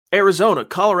Arizona,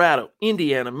 Colorado,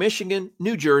 Indiana, Michigan,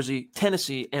 New Jersey,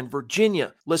 Tennessee, and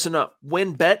Virginia. Listen up.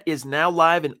 WynnBET is now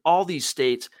live in all these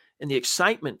states, and the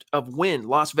excitement of Wynn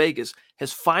Las Vegas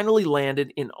has finally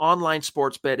landed in online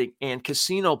sports betting and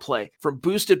casino play. From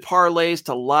boosted parlays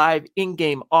to live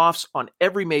in-game offs on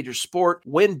every major sport,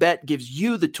 WynnBET gives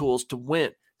you the tools to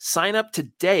win. Sign up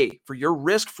today for your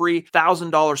risk-free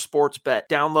 $1,000 sports bet.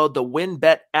 Download the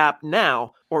WynnBET app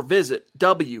now or visit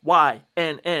wynnbet.com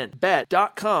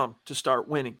to start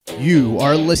winning. You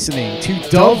are listening to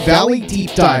Dove Valley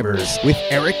Deep Divers with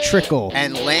Eric Trickle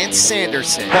and Lance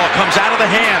Sanderson. Ball comes out of the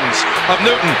hands of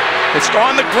Newton. It's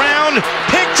on the ground,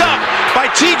 picked up by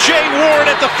T.J. Ward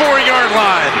at the 4-yard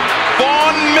line.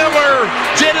 Vaughn Miller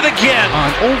did it again.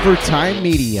 On Overtime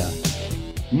Media.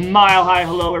 Mile high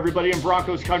hello, everybody in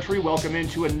Broncos country. Welcome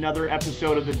into another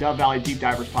episode of the Dove Valley Deep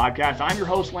Divers podcast. I'm your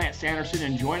host, Lance Sanderson,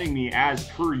 and joining me as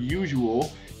per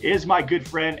usual is my good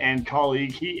friend and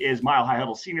colleague. He is Mile High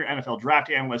Huddle senior NFL draft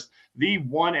analyst, the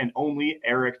one and only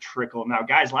Eric Trickle. Now,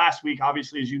 guys, last week,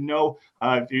 obviously, as you know,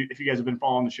 if you guys have been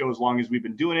following the show as long as we've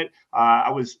been doing it, I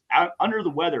was out under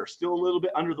the weather, still a little bit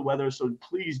under the weather. So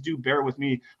please do bear with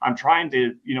me. I'm trying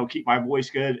to, keep my voice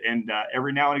good. And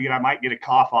every now and again, I might get a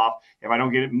cough off. If I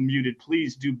don't get it muted,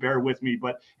 please do bear with me.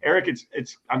 But Eric,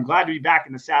 I'm glad to be back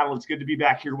in the saddle. It's good to be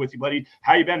back here with you, buddy.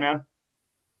 How you been, man?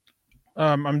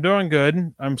 I'm doing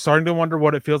good. I'm starting to wonder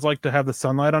what it feels like to have the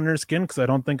sunlight on your skin, because I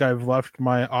don't think I've left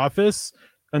my office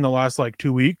in the last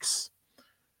 2 weeks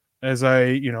as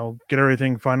I, get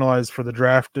everything finalized for the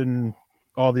draft and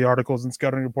all the articles and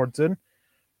scouting reports in.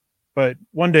 But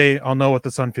one day I'll know what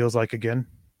the sun feels like again.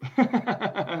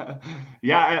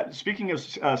 Yeah. Speaking of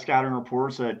scouting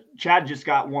reports, Chad just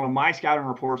got one of my scouting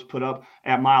reports put up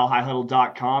at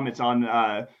milehighhuddle.com. It's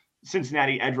on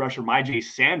Cincinnati edge rusher Myjai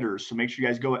Sanders. So make sure you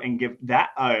guys go and give that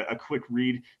a quick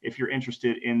read if you're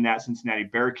interested in that Cincinnati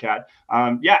Bearcat.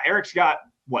 Eric's got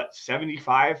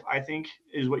 75, I think,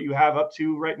 is what you have up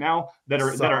to right now that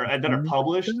are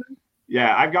published.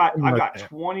 Yeah, I've got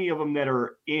 20 of them that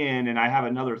are in, and I have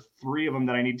another 3 of them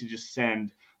that I need to just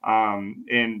send.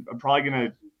 And I'm probably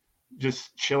gonna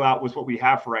just chill out with what we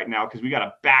have for right now, because we got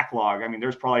a backlog. I mean,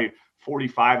 there's probably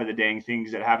 45 of the dang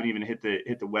things that haven't even hit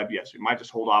the web yet. So we might just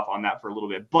hold off on that for a little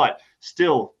bit, but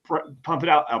still pumping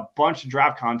out a bunch of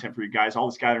draft content for you guys, all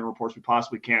the scouting reports we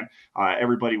possibly can.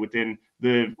 Everybody within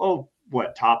the,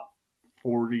 top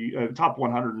 40, top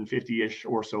 150-ish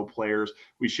or so players.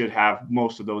 We should have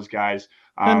most of those guys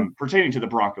pertaining to the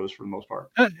Broncos for the most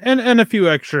part. And a few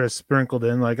extras sprinkled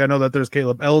in. I know that there's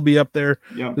Caleb Elby up there,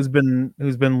 who's been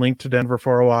linked to Denver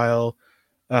for a while.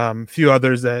 Few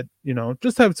others that,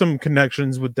 just have some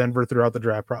connections with Denver throughout the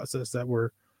draft process that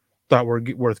thought were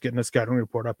worth getting a scouting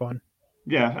report up on.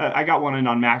 Yeah, I got one in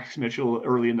on Max Mitchell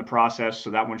early in the process,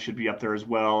 so that one should be up there as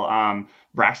well.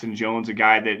 Braxton Jones, a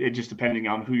guy that, it just depending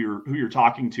on who you're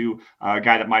talking to, a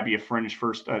guy that might be a fringe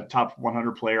first top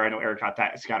 100 player. I know Eric got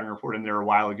that scouting report in there a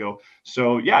while ago.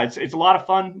 So yeah, it's a lot of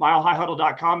fun.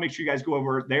 milehighhuddle.com. Make sure you guys go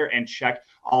over there and check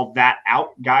all that out,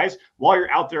 guys. While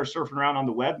you're out there surfing around on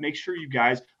the web, make sure you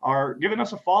guys are giving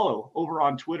us a follow over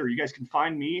on Twitter. You guys can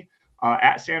find me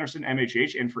at Sanderson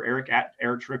MHH, and for Eric at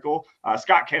Eric Trickle.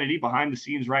 Scott Kennedy behind the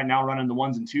scenes right now running the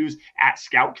 1s and 2s at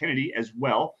Scout Kennedy as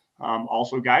well.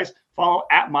 Also, guys, follow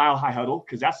at Mile High Huddle,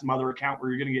 because that's some other account where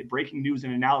you're going to get breaking news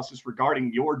and analysis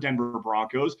regarding your Denver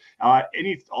Broncos. All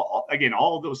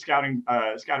of those scouting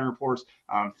reports,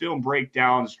 film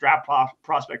breakdowns, draft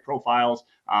prospect profiles,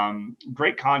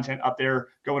 great content up there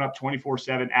going up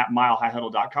 24/7 at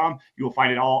milehighhuddle.com. You will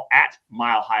find it all at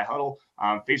Mile High Huddle.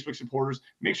 Facebook supporters,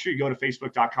 make sure you go to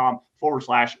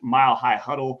facebook.com/Mile High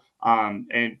Huddle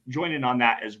and join in on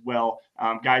that as well.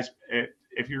 Guys,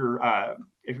 if you're out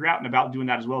and about doing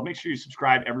that as well, make sure you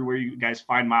subscribe everywhere you guys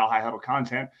find Mile High Huddle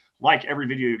content. Like every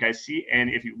video you guys see,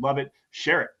 and if you love it,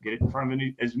 share it. Get it in front of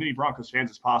as many Broncos fans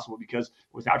as possible, because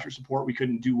without your support, we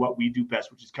couldn't do what we do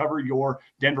best, which is cover your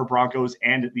Denver Broncos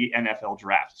and the NFL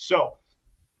draft. So,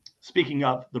 speaking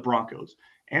of the Broncos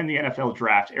and the NFL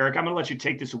draft, Eric, I'm going to let you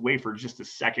take this away for just a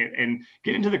second and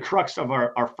get into the crux of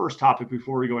our first topic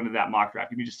before we go into that mock draft.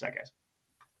 Give me just a second, guys.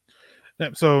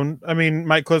 So,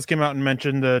 Mike Klis came out and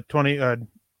mentioned the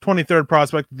 23rd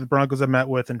prospect that the Broncos have met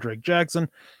with, and Drake Jackson.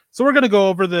 So we're going to go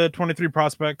over the 23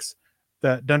 prospects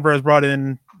that Denver has brought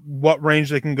in, what range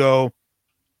they can go.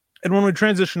 And when we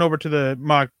transition over to the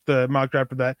mock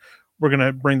draft of that, we're going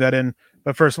to bring that in.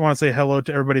 But first, I want to say hello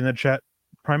to everybody in the chat,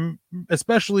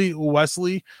 especially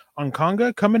Wesley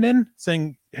Onkonga coming in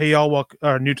saying, hey, y'all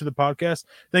are new to the podcast.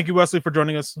 Thank you, Wesley, for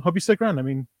joining us. Hope you stick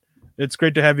around. It's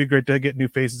great to have you. Great to get new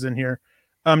faces in here.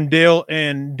 Dale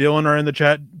and Dylan are in the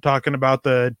chat talking about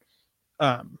the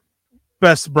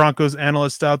best Broncos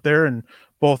analysts out there, and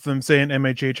both of them saying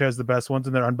MHH has the best ones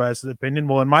in their unbiased opinion.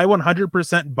 Well, in my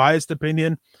 100% biased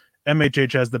opinion,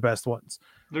 MHH has the best ones.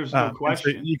 There's no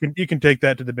question. So you can take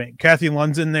that to the bank. Kathy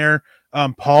Lund's in there.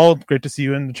 Paul, great to see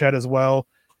you in the chat as well.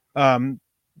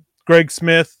 Greg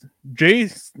Smith, Jay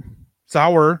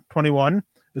Sauer 21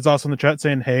 is also in the chat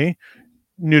saying, "Hey,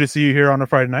 new to see you here on a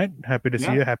Friday night. Happy to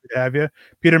see you. Happy to have you."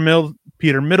 Peter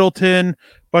Middleton,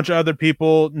 bunch of other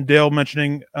people. Dale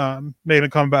mentioning, making a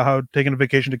comment about how taking a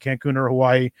vacation to Cancun or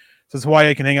Hawaii. Says Hawaii,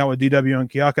 I can hang out with DW and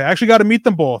Kiaka. I actually got to meet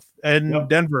them both in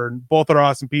Denver. And both are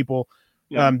awesome people.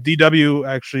 DW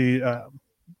actually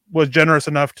was generous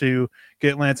enough to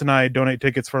get Lance and I donate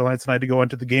tickets for Lance and I to go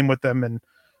into the game with them, and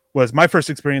was my first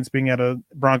experience being at a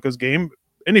Broncos game,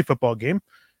 any football game.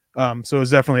 So it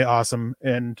was definitely awesome,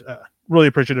 and really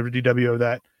appreciative of DW of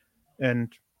that,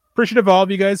 and appreciative of all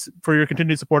of you guys for your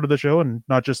continued support of the show, and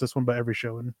not just this one, but every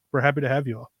show. And we're happy to have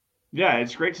you all. Yeah,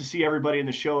 it's great to see everybody in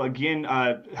the show again.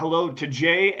 Hello to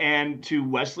Jay and to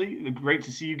Wesley. Great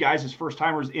to see you guys as first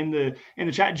timers in the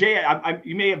chat. Jay,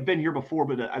 you may have been here before,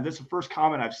 but this is the first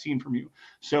comment I've seen from you.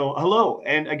 So hello,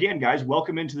 and again, guys,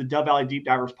 welcome into the Dove Valley Deep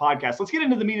Divers podcast. Let's get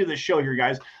into the meat of the show here,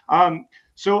 guys.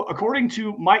 So according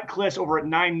to Mike Kliss over at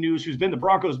 9 News, who's been the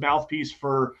Broncos mouthpiece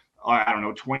for, I don't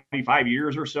know, 25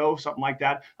 years or so, something like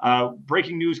that.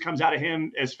 Breaking news comes out of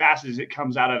him as fast as it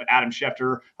comes out of Adam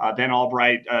Schefter, Ben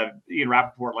Albright, Ian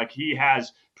Rappaport. Like, he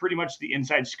has pretty much the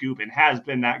inside scoop and has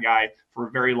been that guy for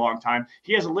a very long time.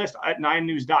 He has a list at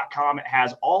 9news.com. It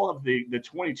has all of the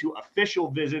 22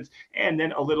 official visits and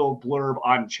then a little blurb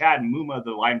on Chad Muma, the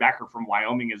linebacker from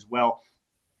Wyoming as well.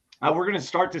 We're going to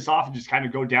start this off and just kind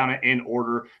of go down it in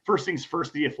order. First things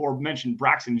first, the aforementioned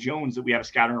Braxton Jones that we have a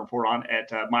scouting report on at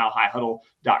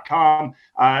milehighhuddle.com.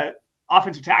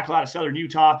 Offensive tackle out of Southern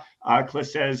Utah.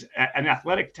 Kliss says an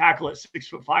athletic tackle at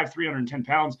 6'5", 310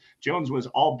 pounds. Jones was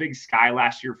all Big Sky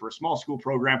last year for a small school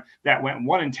program that went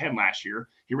 1-10 last year.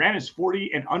 He ran his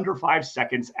 40 in under 5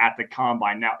 seconds at the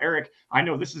combine. Now, Eric, I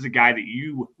know this is a guy that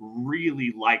you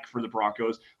really like for the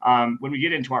Broncos. When we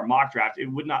get into our mock draft, it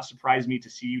would not surprise me to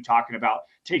see you talking about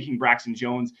taking Braxton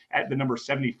Jones at the number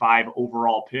 75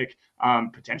 overall pick,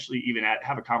 potentially even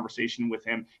have a conversation with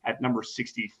him at number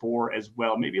 64 as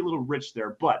well. Maybe a little rich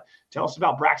there, but tell us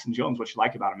about Braxton Jones, what you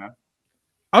like about him, man.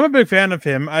 I'm a big fan of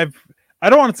him. I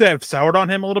don't want to say I've soured on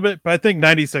him a little bit, but I think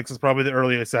 96 is probably the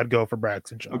earliest I'd go for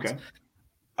Braxton Jones. Okay.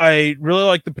 I really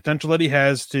like the potential that he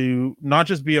has to not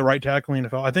just be a right tackle in the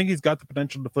NFL. I think he's got the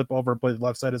potential to flip over and play the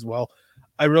left side as well.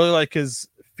 I really like his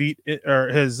feet or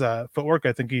his footwork.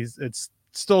 I think it's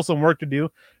still some work to do,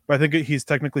 but I think he's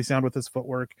technically sound with his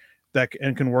footwork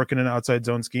and can work in an outside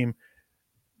zone scheme.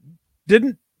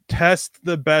 Didn't test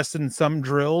the best in some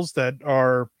drills that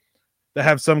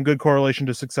have some good correlation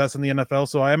to success in the NFL.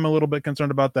 So I am a little bit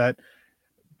concerned about that,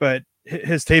 but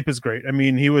his tape is great. I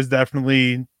mean, he was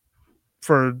definitely,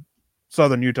 for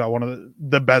Southern Utah, one of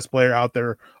the best player out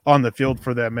there on the field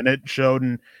for them. And it showed,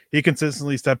 and he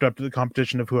consistently stepped up to the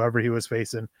competition of whoever he was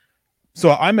facing.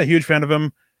 So I'm a huge fan of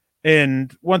him.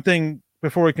 And one thing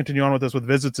before we continue on with this with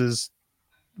visits is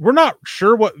we're not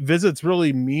sure what visits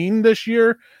really mean this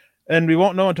year. And we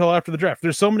won't know until after the draft.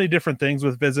 There's so many different things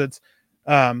with visits.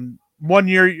 1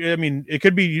 year, I mean, it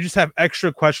could be you just have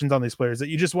extra questions on these players that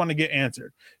you just want to get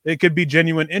answered. It could be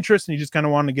genuine interest, and you just kind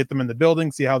of want to get them in the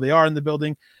building, see how they are in the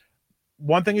building.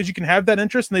 One thing is you can have that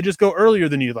interest, and they just go earlier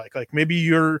than you like. Like maybe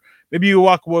you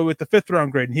walk away with the 5th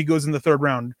round grade, and he goes in the 3rd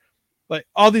round. Like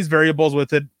all these variables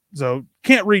with it, so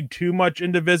can't read too much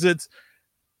into visits,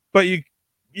 but you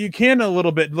can a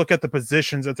little bit look at the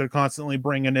positions that they're constantly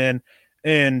bringing in.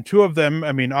 And 2 of them,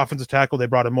 I mean, offensive tackle, they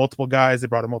brought in multiple guys. They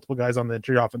brought in multiple guys on the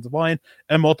interior offensive line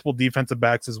and multiple defensive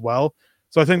backs as well.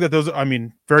 So I think that those, I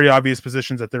mean, very obvious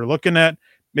positions that they're looking at.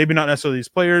 Maybe not necessarily these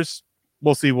players.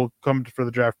 We'll see. We'll come for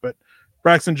the draft. But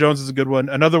Braxton Jones is a good one.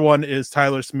 Another one is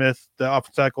Tyler Smith, the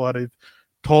offensive tackle out of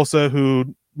Tulsa,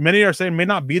 who many are saying may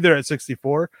not be there at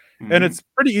 64. Mm-hmm. And it's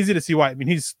pretty easy to see why. I mean,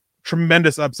 he's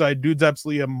tremendous upside. Dude's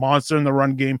absolutely a monster in the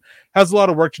run game. Has a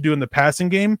lot of work to do in the passing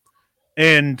game.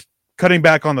 And cutting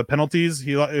back on the penalties,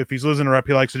 if he's losing a rep,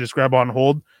 he likes to just grab on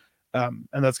hold, and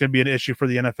that's going to be an issue for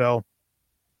the NFL.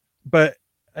 But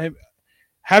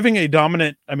having a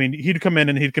dominant, I mean, he'd come in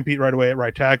and he'd compete right away at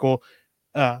right tackle.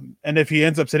 And if he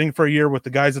ends up sitting for a year with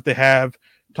the guys that they have,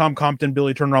 Tom Compton,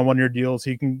 Billy Turner on 1-year deals,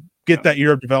 he can get that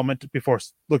year of development before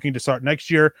looking to start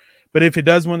next year. But if he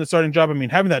does win the starting job, I mean,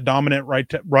 having that dominant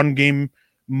run game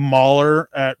mauler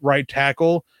at right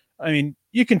tackle, I mean,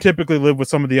 you can typically live with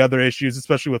some of the other issues,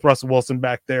 especially with Russell Wilson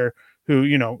back there, who,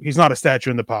 he's not a statue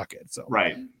in the pocket. So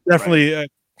right, definitely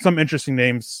some interesting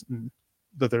names.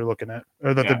 they're looking at,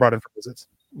 or that Yeah. they brought in for visits.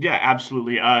 Yeah,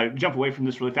 absolutely. Jump away from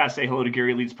this really fast. Say hello to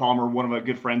Gary Leeds Palmer, one of our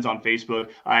good friends on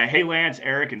Facebook. Hey, Lance,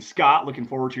 Eric, and Scott. Looking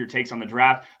forward to your takes on the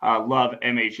draft. Love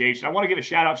MHH. And I want to give a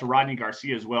shout out to Rodney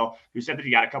Garcia as well, who said that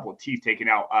he got a couple of teeth taken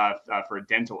out for a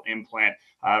dental implant.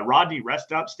 Rodney,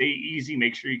 rest up, stay easy,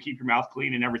 make sure you keep your mouth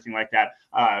clean and everything like that.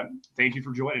 Thank you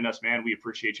for joining us, man. We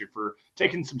appreciate you for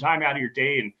taking some time out of your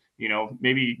day and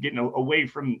maybe getting away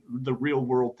from the real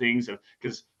world things,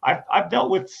 because I've dealt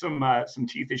with some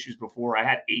teeth issues before. I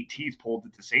had 8 teeth pulled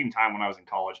at the same time when I was in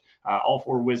college, all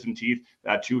 4 wisdom teeth,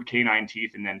 2 canine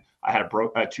teeth, and then I had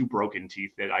 2 broken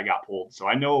teeth that I got pulled. So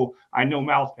I know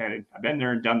mouth pain. I've been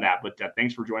there and done that. But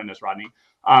thanks for joining us, Rodney.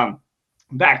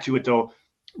 Back to it though.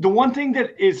 The one thing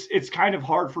that it's kind of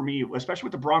hard for me, especially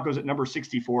with the Broncos at number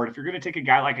 64, and if you're going to take a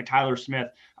guy like a Tyler Smith,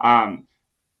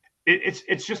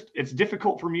 it's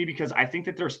difficult for me because I think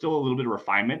that there's still a little bit of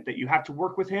refinement that you have to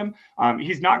work with him.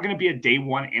 He's not going to be a day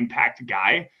one impact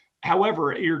guy.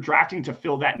 However, you're drafting to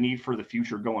fill that need for the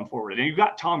future going forward. And you've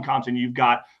got Tom Compton, you've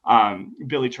got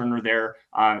Billy Turner there.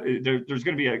 There's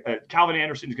going to be a Calvin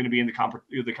Anderson is going to be in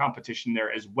the competition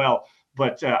there as well.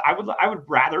 But I would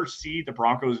rather see the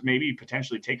Broncos maybe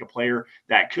potentially take a player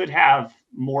that could have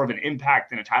more of an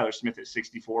impact than a Tyler Smith at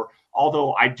 64.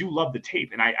 Although I do love the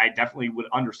tape, and I definitely would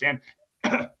understand,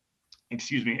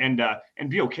 excuse me, and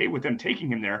be okay with them taking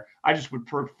him there. I just would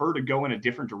prefer to go in a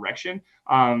different direction.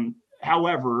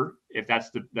 However, if that's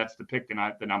the pick, then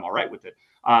I'm all right with it.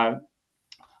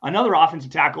 Another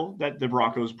offensive tackle that the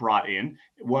Broncos brought in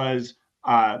was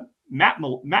Matt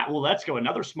Woletzko,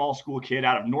 another small school kid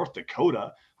out of North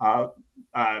Dakota.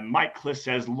 Mike Kliss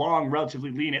says long,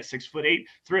 relatively lean at 6'8",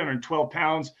 312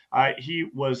 pounds. He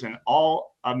was an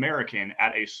All-American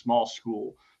at a small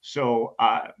school. So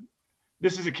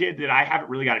this is a kid that I haven't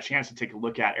really got a chance to take a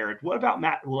look at, Eric. What about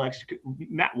Matt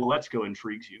Woletzko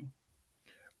intrigues you?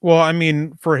 Well, I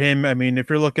mean, for him, if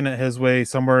you're looking at his way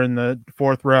somewhere in the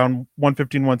 4th round,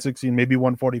 115, 116, maybe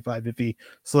 145 if he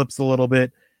slips a little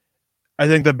bit, I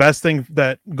think the best thing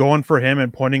that going for him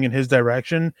and pointing in his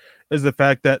direction is the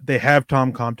fact that they have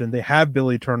Tom Compton, they have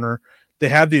Billy Turner, they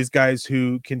have these guys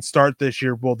who can start this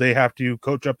year. Well, they have to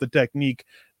coach up the technique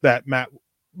that Matt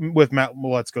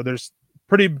Woletzko. There's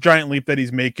pretty giant leap that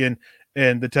he's making,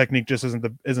 and the technique just isn't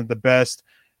the best.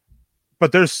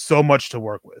 But there's so much to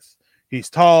work with. He's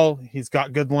tall, he's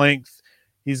got good length,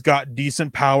 he's got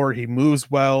decent power, he moves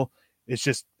well. It's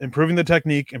just improving the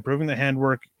technique, improving the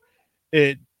handwork.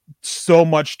 It's so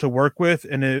much to work with.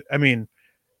 And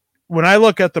when I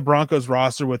look at the Broncos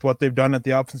roster with what they've done at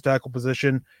the offensive tackle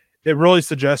position, it really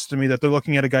suggests to me that they're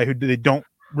looking at a guy who they don't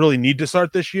really need to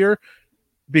start this year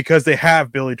because they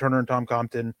have Billy Turner and Tom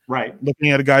Compton. Right.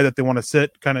 Looking at a guy that they want to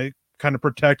sit, kind of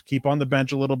protect, keep on the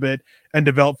bench a little bit, and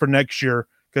develop for next year.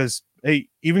 Because, hey,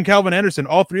 even Calvin Anderson,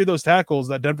 all 3 of those tackles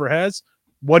that Denver has,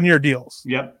 1-year deals.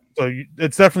 Yep. So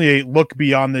it's definitely a look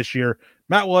beyond this year.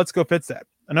 Matt Woletzko fits that.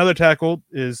 Another tackle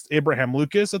is Abraham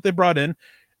Lucas that they brought in,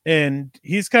 and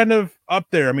he's kind of up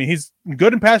there. He's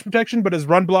good in pass protection, but his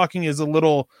run blocking is a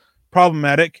little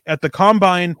problematic. At the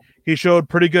combine, he showed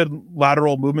pretty good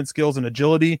lateral movement skills and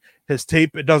agility. His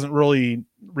tape, it doesn't really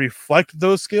reflect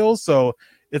those skills, so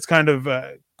it's kind of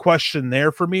a question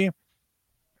there for me.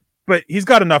 But he's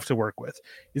got enough to work with.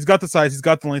 He's got the size, he's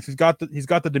got the length, he's got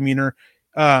the demeanor.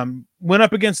 Went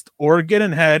up against Oregon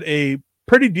and had a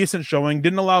pretty decent showing.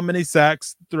 Didn't allow many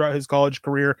sacks throughout his college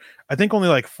career. I think only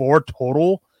like 4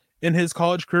 total in his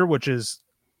college career, which is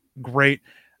great.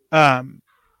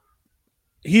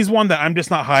 He's one that I'm just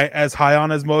not as high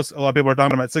on as most. A lot of people are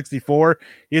talking about 64.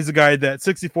 He's a guy that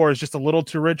 64 is just a little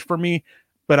too rich for me,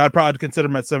 but I'd probably consider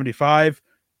him at 75.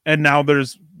 And now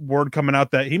there's word coming out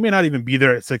that he may not even be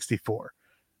there at 64.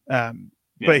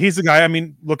 But he's a guy,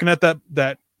 looking at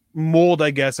that mold, I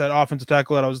guess, at offensive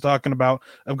tackle that I was talking about,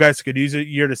 of guys who could use a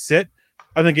year to sit.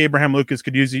 I think Abraham Lucas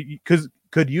could use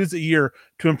a year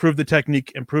to improve the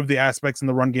technique, improve the aspects in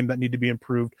the run game that need to be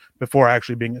improved before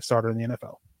actually being a starter in the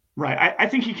NFL. Right. I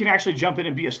think he can actually jump in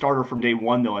and be a starter from day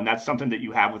one, though, and that's something that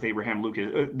you have with Abraham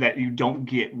Lucas that you don't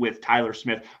get with Tyler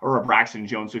Smith or a Braxton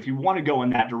Jones. So if you want to go in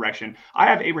that direction, I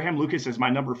have Abraham Lucas as my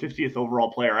number 50th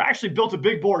overall player. I actually built a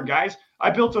big board, guys. I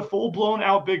built a full-blown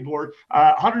out big board,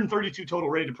 132 total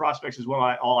rated prospects is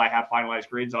all I have finalized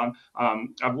grades on.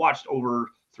 I've watched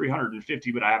over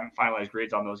 350, but I haven't finalized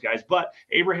grades on those guys. But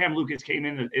Abraham Lucas came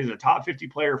in as a top 50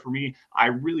 player for me. I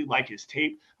really like his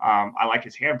tape. I like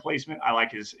his hand placement. I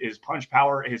like his punch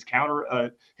power, his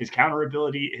counter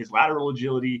ability, his lateral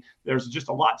agility. There's just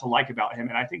a lot to like about him.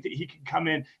 And I think that he can come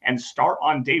in and start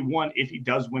on day one if he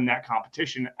does win that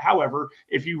competition. However,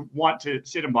 if you want to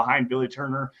sit him behind Billy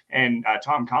Turner and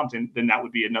Tom Compton, then that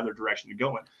would be another direction to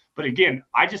go in. But again,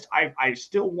 I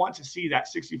still want to see that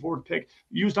 64th pick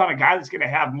used on a guy that's going to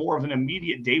have more of an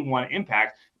immediate day one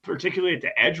impact, particularly at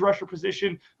the edge rusher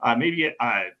position, maybe at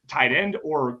tight end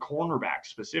or cornerback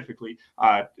specifically.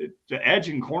 The edge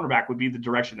and cornerback would be the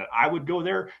direction that I would go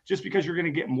there, just because you're going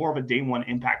to get more of a day one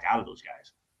impact out of those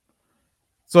guys.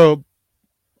 So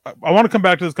I want to come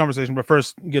back to this conversation, but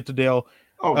first get to Dale.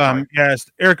 Yes,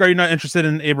 Eric, are you not interested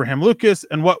in Abraham Lucas?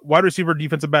 And what wide receiver,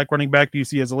 defensive back, running back do you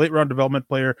see as a late round development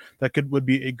player that would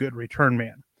be a good return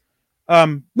man?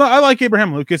 No, I like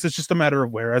Abraham Lucas. It's just a matter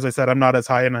of where. As I said, I'm not as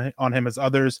high on him as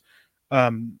others.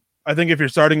 I think if you're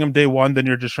starting him day one, then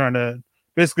you're just trying to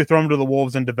basically throw him to the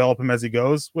wolves and develop him as he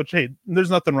goes, which, hey,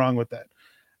 there's nothing wrong with that.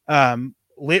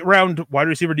 Late round wide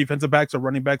receiver, defensive backs, or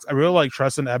running backs, I really like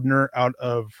Tresson Ebner out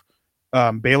of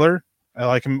Baylor. I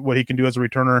like him, what he can do as a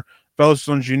returner. Felix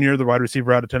Jones Jr., the wide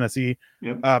receiver out of Tennessee.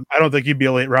 Yep. I don't think he'd be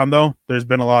a late round, though. There's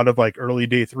been a lot of like early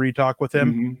day 3 talk with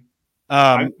him.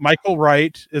 Mm-hmm. Michael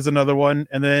Wright is another one.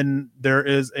 And then there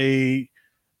is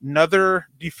another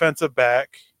defensive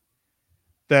back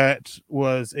that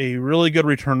was a really good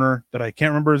returner that I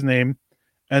can't remember his name.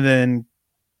 And then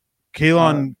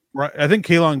Kaylon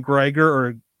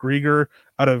Grieger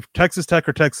out of Texas Tech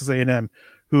or Texas A&M,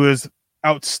 who is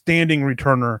outstanding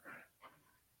returner.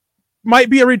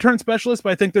 Might be a return specialist,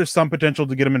 but I think there's some potential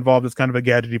to get him involved as kind of a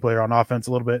gadgety player on offense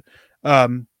a little bit.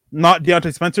 Not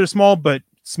Deontay Spencer small, but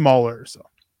smaller. So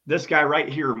this guy right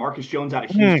here, Marcus Jones out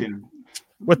of Houston,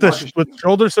 with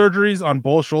shoulder surgeries on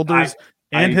both shoulders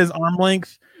and his arm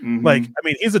length. Mm-hmm. Like, I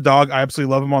mean, he's a dog. I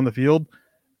absolutely love him on the field,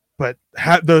 but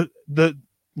the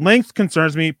length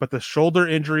concerns me, but the shoulder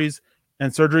injuries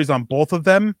and surgeries on both of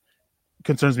them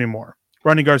concerns me more.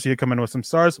 Ronnie Garcia coming with some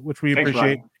stars, which we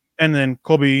appreciate. Ryan. And then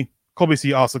Colby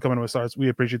C also coming with stars. We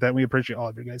appreciate that. We appreciate all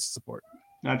of your guys' support.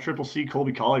 Triple C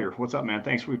Colby Collier. What's up, man?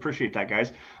 Thanks. We appreciate that,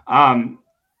 guys.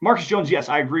 Marcus Jones, yes,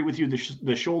 I agree with you.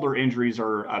 The shoulder injuries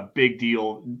are a big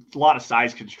deal. A lot of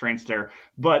size constraints there.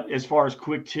 But as far as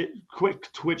quick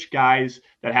twitch guys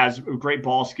that has great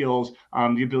ball skills,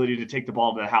 the ability to take the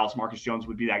ball to the house, Marcus Jones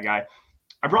would be that guy.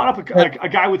 I brought up a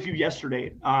guy with you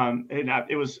yesterday, and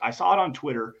I saw it on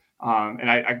Twitter,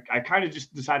 and I kind of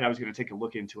just decided I was going to take a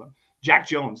look into him. Jack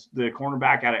Jones, the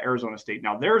cornerback out of Arizona State.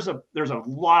 Now, there's a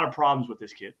lot of problems with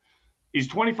this kid. He's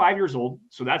 25 years old,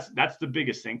 so that's the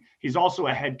biggest thing. He's also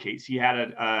a head case. He had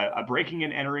a breaking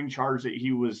and entering charge that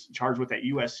he was charged with at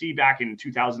USC back in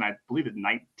 2000, I believe it's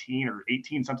 19 or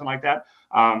 18, something like that.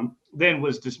 Then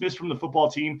was dismissed from the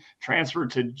football team, transferred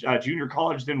to junior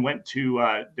college, then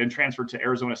transferred to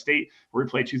Arizona State, where he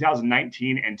played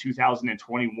 2019 and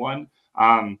 2021.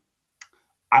 I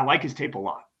like his tape a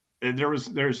lot.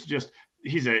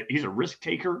 He's a risk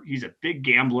taker. He's a big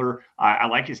gambler. I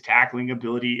like his tackling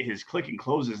ability. His click and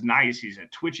close is nice. He's a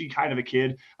twitchy kind of a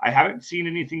kid. I haven't seen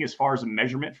anything as far as a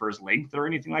measurement for his length or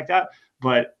anything like that.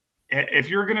 But if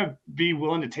you're going to be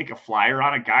willing to take a flyer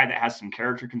on a guy that has some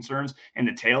character concerns in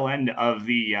the tail end of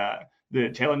the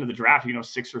draft,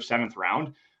 6th or 7th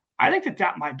round, I think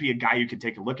that might be a guy you could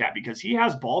take a look at, because he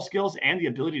has ball skills and the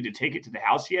ability to take it to the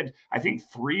house. He had, I think,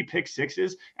 3 pick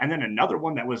sixes, and then another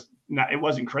one that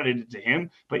wasn't credited to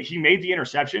him, but he made the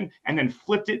interception and then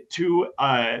flipped it to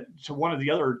one of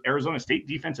the other Arizona State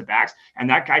defensive backs, and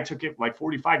that guy took it like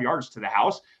 45 yards to the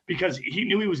house because he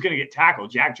knew he was going to get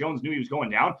tackled. Jack Jones knew he was going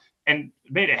down and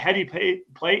made a heady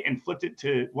play and flipped it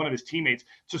to one of his teammates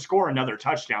to score another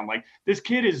touchdown. Like, this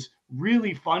kid is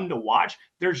really fun to watch.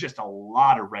 There's just a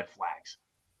lot of red flags.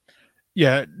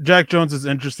 Yeah, Jack Jones is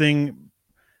interesting.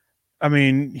 I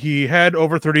mean, he had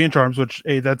over 30 inch arms, which,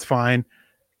 hey, that's fine.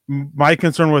 My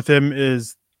concern with him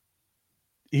is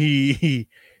he's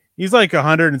like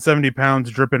 170 pounds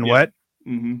dripping wet.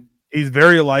 Mm-hmm. He's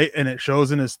very light, and it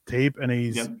shows in his tape, and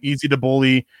he's easy to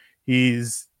bully.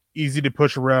 He's easy to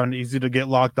push around, easy to get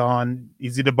locked on,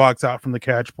 easy to box out from the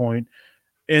catch point.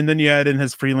 And then you add in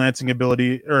his freelancing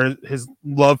ability, or his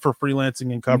love for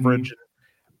freelancing and coverage.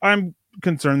 Mm-hmm. I'm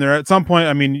concerned there. At some point,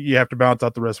 I mean, you have to balance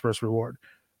out the risk versus reward.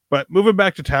 But moving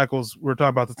back to tackles, we're talking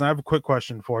about this, and I have a quick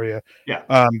question for you.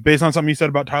 Yeah. Based on something you said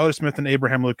about Tyler Smith and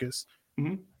Abraham Lucas,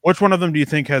 which one of them do you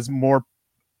think has more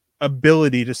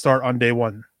ability to start on day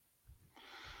one?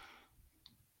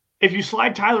 If you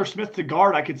slide Tyler Smith to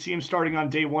guard, I could see him starting on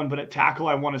day one, but at tackle,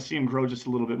 I want to see him grow just a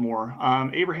little bit more.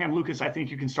 Abraham Lucas, I think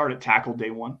you can start at tackle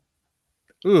day one.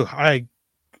 I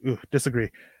disagree.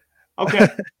 Okay.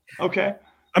 Okay.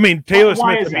 I mean, Taylor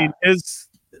Why Smith,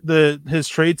 his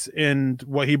traits and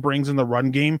what he brings in the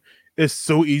run game is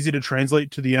so easy to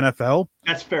translate to the NFL.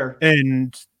 That's fair.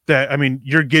 And that, I mean,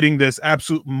 you're getting this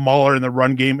absolute mauler in the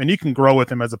run game, and you can grow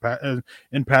with him as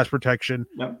in pass protection.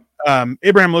 Yep.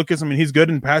 Abraham Lucas, I mean, he's good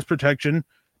in pass protection,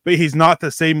 but he's not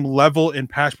the same level in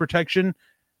pass protection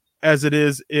as it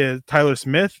is Tyler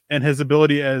Smith, and his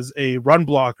ability as a run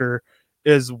blocker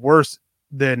is worse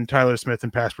than Tyler Smith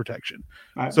in pass protection.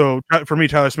 Right. So for me,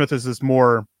 Tyler Smith is this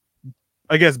more,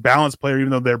 I guess, balanced player,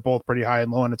 even though they're both pretty high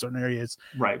and low in certain areas.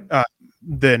 Right.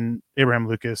 Than Abraham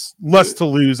Lucas. Less to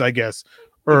lose, I guess.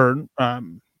 Or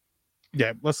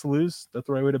less to lose. That's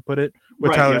the right way to put it.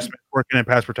 With Tyler Smith working in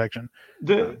pass protection.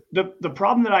 The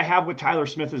problem that I have with Tyler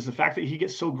Smith is the fact that he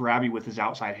gets so grabby with his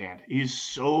outside hand. He's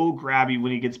so grabby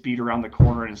when he gets beat around the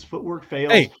corner and his footwork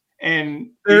fails. Hey,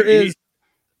 and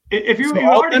if you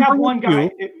already have one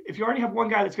guy, if you already have one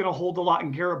guy that's going to hold a lot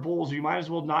in Garrett Bowles, you might as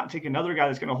well not take another guy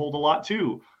that's going to hold a lot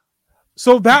too.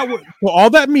 So all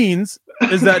that means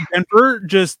is that Denver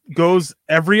just goes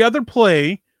every other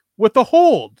play with a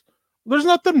hold. There's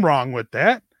nothing wrong with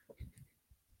that.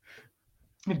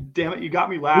 Damn it, you got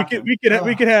me laughing. We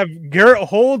could have Garrett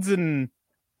holds, and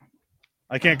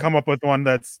I can't come up with one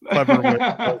that's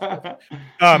clever.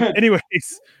 Anyways,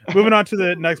 moving on to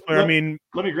the next player.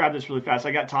 Let me grab this really fast.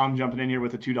 I got Tom jumping in here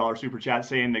with a $2 super chat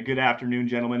saying that good afternoon,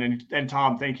 gentlemen. And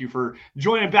Tom, thank you for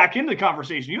joining back into the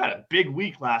conversation. You had a big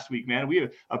week last week, man. We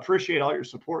appreciate all your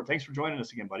support. Thanks for joining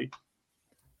us again, buddy.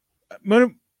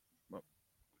 Moving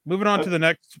on to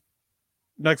the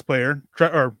next player,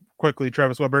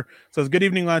 Travis Weber says, "Good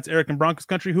evening, lads. Eric in Broncos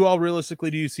country. Who all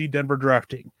realistically do you see Denver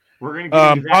drafting?" We're going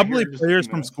to probably players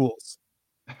from schools.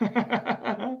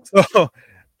 So,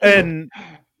 and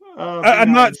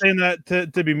I'm not saying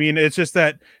that to be mean. It's just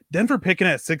that Denver picking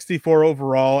at 64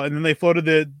 overall, and then they floated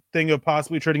the thing of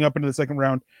possibly trading up into the second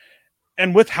round.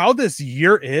 And with how this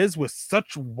year is, with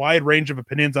such wide range of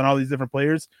opinions on all these different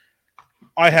players,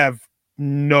 I have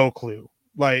no clue.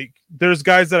 Like, there's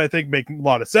guys that I think make a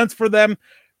lot of sense for them,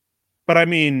 but I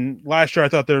mean, last year I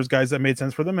thought there was guys that made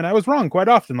sense for them, and I was wrong quite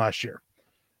often last year.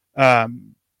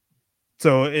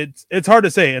 So it's hard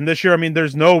to say. And this year, I mean,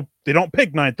 they don't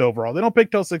pick 9th overall. They don't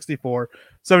pick till 64,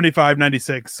 75,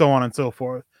 96, so on and so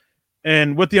forth.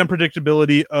 And with the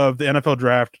unpredictability of the NFL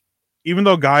draft, even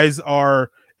though guys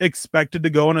are expected to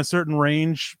go in a certain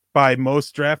range by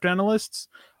most draft analysts,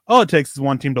 all it takes is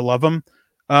one team to love them.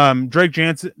 Drake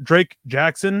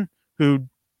Jackson, who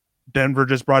Denver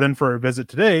just brought in for a visit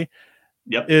today,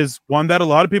 is one that a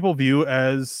lot of people view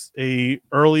as a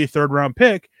early 3rd round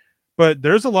pick, but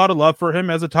there's a lot of love for him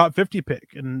as a top 50 pick.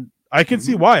 And I can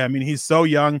see why. I mean, he's so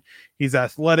young, he's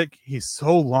athletic, he's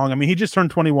so long. I mean, he just turned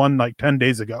 21 like 10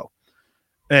 days ago,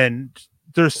 and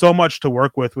there's so much to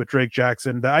work with Drake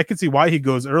Jackson that I can see why he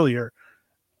goes earlier.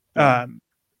 All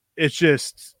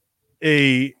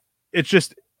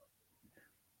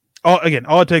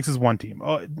it takes is one team.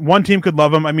 One team could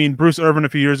love him. I mean, Bruce Irvin a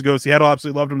few years ago, Seattle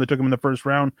absolutely loved him. They took him in the 1st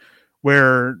round,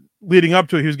 where leading up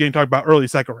to it, he was getting talked about early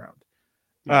 2nd round.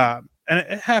 And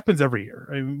it happens every year.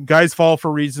 I mean, guys fall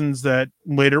for reasons that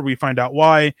later we find out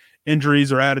why: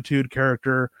 injuries or attitude,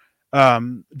 character.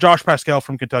 Josh Pascal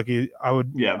from Kentucky, I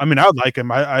would like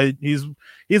him.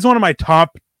 He's one of my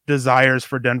top desires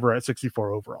for Denver at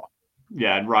 64 overall.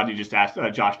 Yeah, and Rodney just asked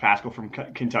Josh Pascal from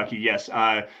Kentucky. Yes,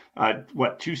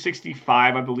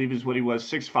 265, I believe, is what he was.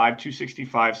 6'5",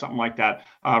 265, something like that.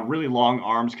 Really long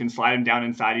arms, can slide him down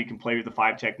inside. He can play with the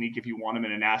 5 technique if you want him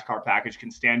in a NASCAR package.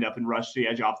 Can stand up and rush the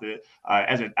edge off the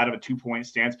out of a 2-point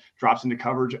stance. Drops into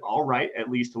coverage, all right, at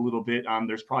least a little bit.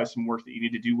 There's probably some work that you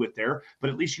need to do with there, but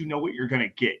at least you know what you're going to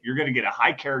get. You're going to get a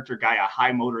high character guy, a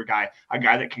high motor guy, a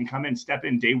guy that can come in, step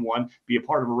in day one, be a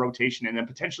part of a rotation, and then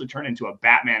potentially turn into a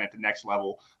Batman at the next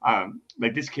level.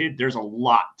 Like this kid, there's a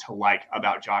lot to like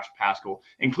about Josh Pascal,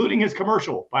 including his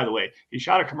commercial, by the way. He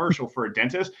shot a commercial for a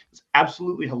dentist. It's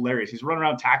absolutely hilarious. He's running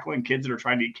around tackling kids that are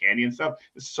trying to eat candy and stuff.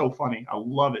 It's so funny. I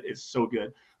love it. It's so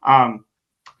good.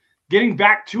 Getting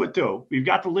back to it, though, we've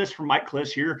got the list from Mike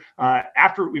Kliss here.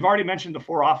 After we've already mentioned the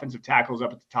 4 offensive tackles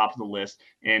up at the top of the list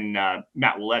in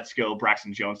Matt Waletzko,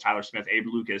 Braxton Jones, Tyler Smith, Abe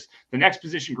Lucas. The next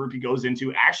position group he goes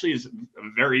into actually is a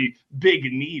very big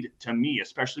need to me,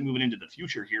 especially moving into the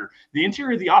future here. The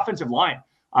interior of the offensive line.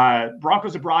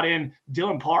 Broncos have brought in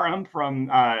Dylan Parham from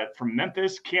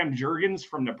Memphis, Cam Jurgens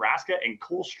from Nebraska, and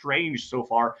Cole Strange so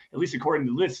far, at least according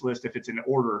to this list, if it's in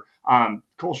order.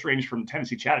 Cole Strange from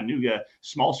Tennessee Chattanooga,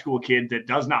 small school kid that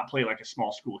does not play like a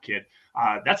small school kid.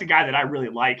 That's a guy that I really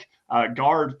like.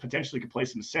 Guard, potentially could play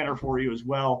some center for you as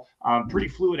well. Pretty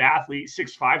fluid athlete,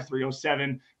 6'5",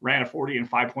 307, ran a 40 in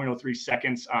 5.03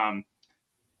 seconds.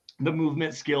 The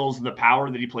movement skills, the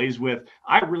power that he plays with.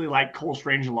 I really like Cole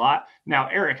Strange a lot. Now,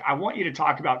 Eric, I want you to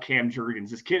talk about Cam Jurgens,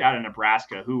 this kid out of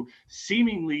Nebraska who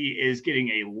seemingly is getting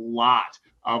a lot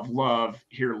of love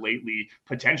here lately,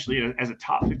 potentially as a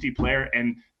top 50 player.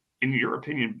 And in your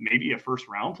opinion, maybe a first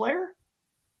round player?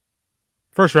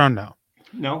 First round now.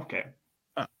 No? Okay.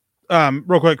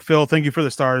 Real quick, Phil, thank you for the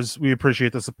stars. We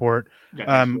appreciate the support.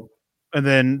 Yeah, and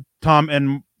then Tom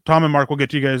and Mark will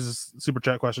get to you guys' super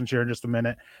chat questions here in just a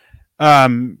minute.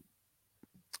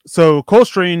 So Cole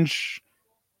Strange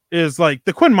is like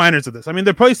the Quinn Miners of this. I mean,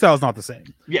 their play style is not the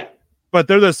same. Yeah. But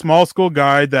they're the small school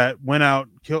guy that went out,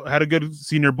 had a good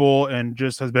Senior Bowl, and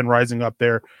just has been rising up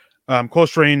there. Cole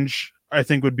Strange, I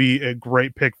think, would be a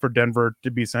great pick for Denver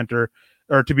to be center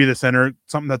or to be the center.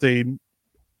 Something that they,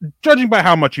 judging by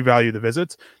how much you value the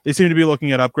visits, they seem to be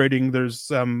looking at upgrading. There's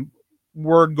some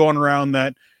word going around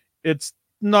that it's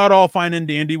not all fine and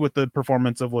dandy with the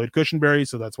performance of Lloyd Cushenberry,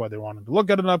 so that's why they wanted to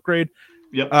look at an upgrade.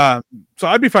 Yep. So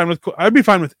I'd be fine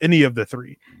with any of the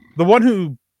three. The one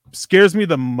who scares me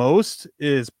the most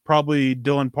is probably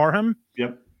Dylan Parham.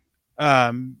 Yep.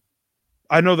 I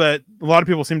know that a lot of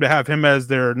people seem to have him as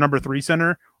their number 3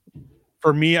 center.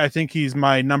 For me, I think he's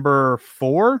my number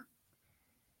 4.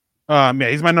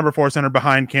 He's my number 4 center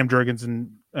behind Cam Jurgens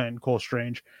and Cole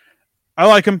Strange. I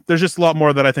like him. There's just a lot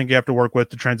more that I think you have to work with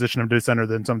to transition him to center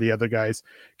than some of the other guys.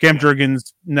 Cam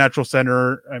Jurgens, natural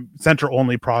center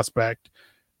only prospect.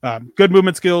 Good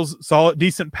movement skills, solid,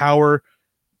 decent power,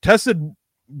 tested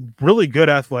really good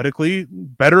athletically,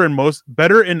 better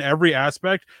in every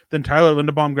aspect than Tyler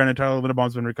Linderbaum. Granted, Tyler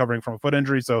Linderbaum's been recovering from a foot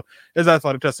injury, so his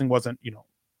athletic testing wasn't,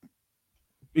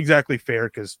 exactly fair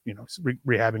because,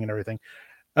 rehabbing and everything.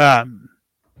 But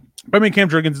I mean, Cam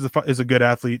Jurgens is a good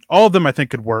athlete. All of them, I think,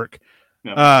 could work.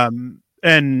 Yeah.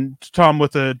 And Tom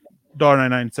with the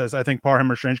 $1.99 says, I think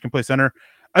Parham or Strange can play center.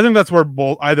 I think that's where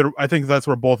both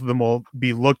of them will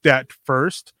be looked at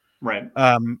first. Right.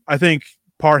 I think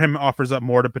Parham offers up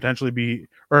more to potentially be,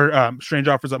 or Strange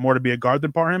offers up more to be a guard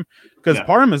than Parham, because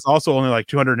Parham is also only like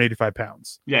 285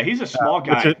 pounds. Yeah, he's a small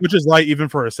guy, which is light even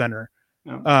for a center.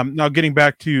 Yeah. Now getting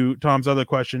back to Tom's other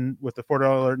question with the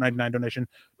 $4.99 donation,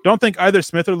 don't think either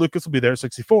Smith or Lucas will be there at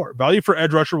 64. Value for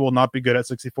edge rusher will not be good at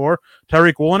 64.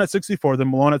 Tyreek Woolen at 64, then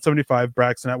Malone at 75,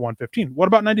 Braxton at 115. What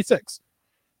about 96?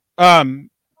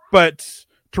 But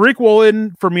Tyreek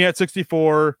Woolen for me at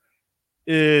 64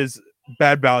 is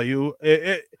bad value.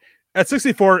 At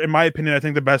 64, in my opinion, I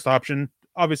think the best option,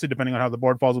 obviously depending on how the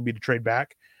board falls, will be to trade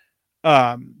back.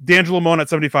 D'Angelo Moan at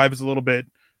 75 is a little bit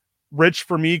rich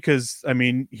for me because, I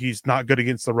mean, he's not good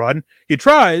against the run. He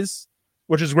tries,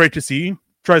 which is great to see.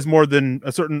 Tries more than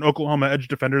a certain Oklahoma edge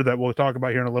defender that we'll talk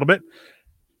about here in a little bit.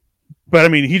 But, I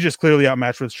mean, he just clearly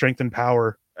outmatched with strength and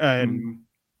power, and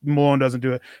Malone doesn't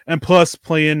do it. And plus,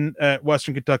 playing at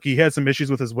Western Kentucky, he had some issues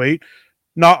with his weight.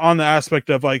 Not on the aspect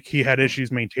of, like, he had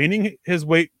issues maintaining his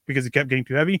weight because he kept getting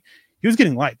too heavy. He was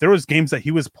getting light. There was games that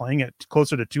he was playing at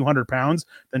closer to 200 pounds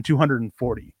than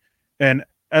 240. And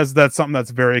as that's something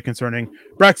that's very concerning.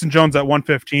 Braxton Jones at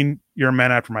 115, you're a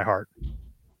man after my heart.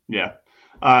 Yeah.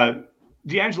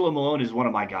 D'Angelo Malone is one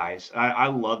of my guys. I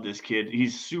love this kid.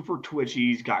 He's super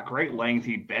twitchy. He's got great length.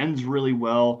 He bends really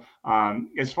well.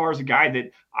 As far as a guy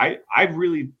that I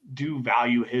really do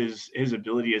value his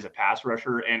ability as a pass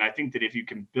rusher. And I think that if you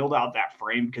can build out that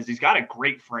frame, because he's got a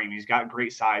great frame, he's got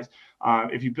great size.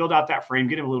 If you build out that frame,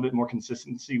 get him a little bit more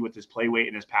consistency with his play weight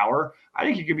and his power, I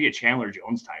think he could be a Chandler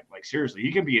Jones type. Like, seriously,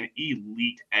 he can be an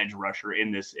elite edge rusher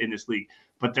in this league.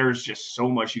 But there's just so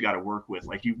much you got to work with.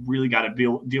 Like, you really got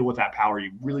to deal with that power.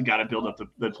 You really got to build up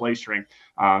the play strength.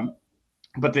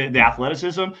 But the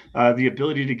athleticism, the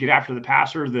ability to get after the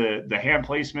passer, the hand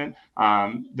placement,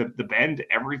 the bend,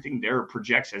 everything there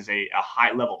projects as a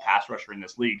high-level pass rusher in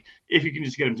this league if you can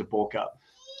just get him to bulk up.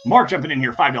 Mark jumping in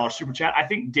here, $5 super chat. I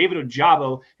think David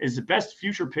Ojabo is the best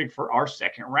future pick for our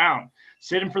second round.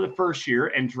 Sit him for the first year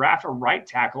and draft a right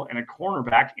tackle and a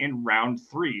cornerback in round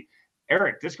 3.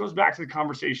 Eric, this goes back to the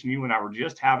conversation you and I were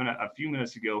just having a few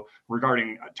minutes ago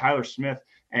regarding Tyler Smith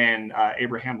and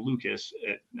Abraham Lucas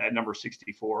at number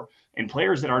 64, and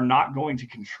players that are not going to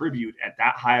contribute at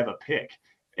that high of a pick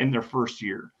in their first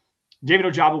year. David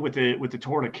Ojabo with the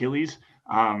torn Achilles.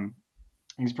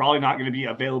 He's probably not going to be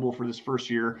available for this first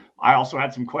year. I also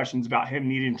had some questions about him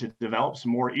needing to develop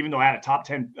some more, even though I had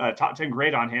a top 10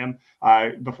 grade on him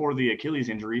before the Achilles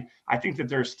injury. I think that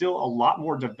there's still a lot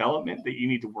more development that you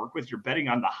need to work with. You're betting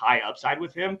on the high upside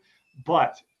with him.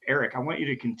 But, Eric, I want you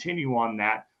to continue on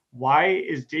that. Why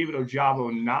is David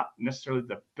Ojabo not necessarily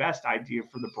the best idea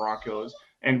for the Broncos?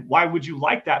 And why would you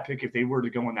like that pick if they were to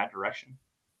go in that direction?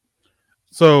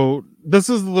 So this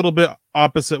is a little bit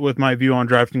opposite with my view on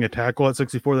drafting a tackle at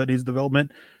 64 that needs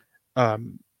development.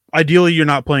 Ideally, you're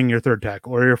not playing your third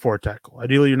tackle or your fourth tackle.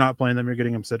 Ideally, you're not playing them. You're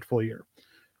getting them set full year,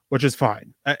 which is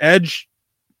fine. At edge,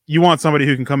 you want somebody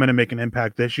who can come in and make an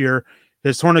impact this year.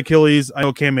 His torn Achilles, I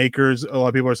know Cam Akers, a lot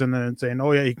of people are sitting there and saying,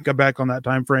 oh yeah, he can come back on that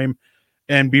time frame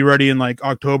and be ready in like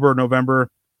October or November.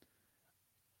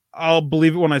 I'll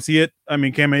believe it when I see it. I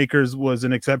mean, Cam Akers was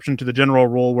an exception to the general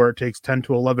rule where it takes 10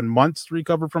 to 11 months to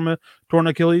recover from a torn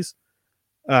Achilles.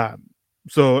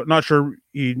 So not sure.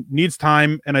 He needs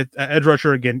time. And at edge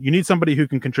rusher, again, you need somebody who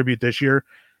can contribute this year.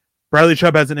 Bradley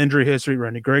Chubb has an injury history.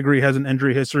 Randy Gregory has an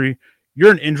injury history.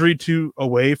 You're an injury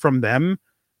away from them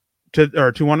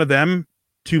to one of them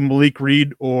to Malik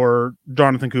Reed or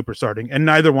Jonathan Cooper starting, and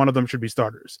neither one of them should be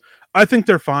starters. I think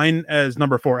they're fine as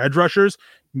number 4 edge rushers.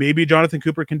 Maybe Jonathan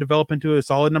Cooper can develop into a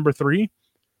solid number 3.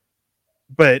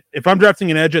 But if I'm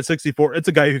drafting an edge at 64, it's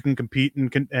a guy who can compete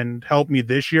and help me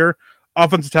this year.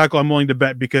 Offensive tackle, I'm willing to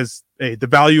bet because the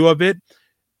value of it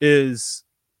is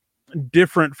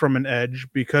different from an edge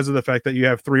because of the fact that you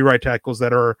have 3 right tackles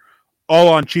that are all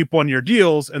on cheap 1-year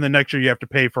deals, and then next year you have to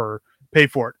pay for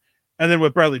it. And then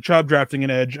with Bradley Chubb drafting an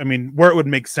edge, I mean, where it would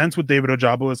make sense with David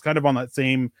Ojabo is kind of on that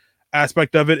same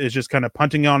aspect of it, is just kind of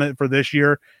punting on it for this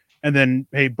year. And then,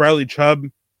 hey, Bradley Chubb,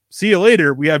 see you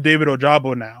later. We have David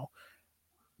Ojabo now.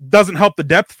 Doesn't help the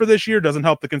depth for this year. Doesn't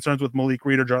help the concerns with Malik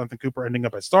Reed or Jonathan Cooper ending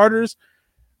up as starters.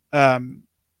 So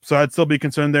I'd still be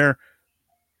concerned there.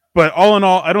 But all in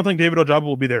all, I don't think David Ojabo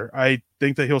will be there. I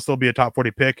think that he'll still be a top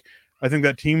 40 pick. I think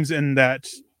that teams in that,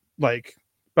 like,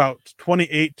 about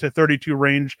 28 to 32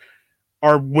 range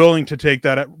are willing to take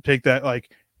that like,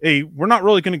 hey, we're not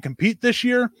really going to compete this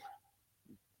year,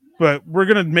 but we're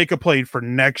going to make a play for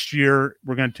next year.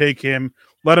 We're going to take him,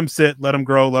 let him sit, let him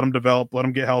grow, let him develop, let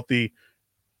him get healthy,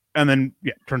 and then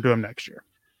turn to him next year.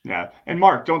 Yeah. And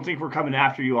Mark, don't think we're coming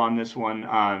after you on this one.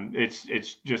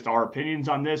 It's just our opinions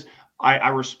on this. I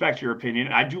respect your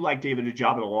opinion. I do like David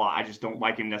Ojabo a lot. I just don't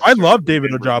like him necessarily. I love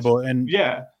David Ojabo, and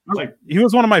he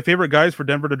was one of my favorite guys for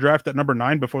Denver to draft at number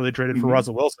 9 before they traded for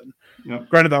Russell Wilson. Yep.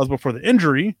 Granted, that was before the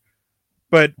injury,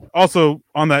 but also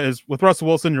on that is with Russell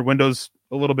Wilson, your window's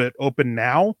a little bit open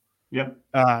now. Yep.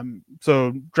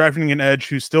 So drafting an edge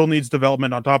who still needs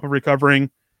development on top of recovering,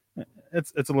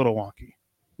 it's a little wonky.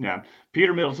 Yeah.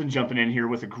 Peter Middleton jumping in here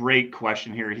with a great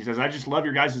question here. He says, I just love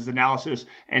your guys' analysis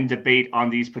and debate on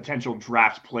these potential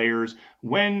draft players.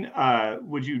 When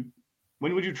would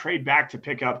you trade back to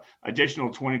pick up additional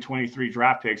 2023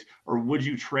 draft picks, or would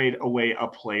you trade away a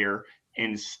player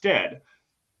instead?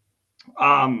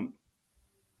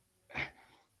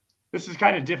 This is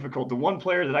kind of difficult. The one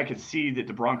player that I could see that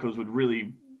the Broncos would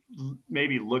really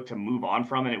maybe look to move on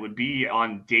from, and it would be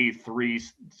on day 3,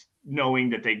 knowing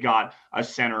that they got a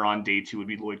center on day 2, would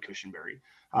be Lloyd Cushenberry.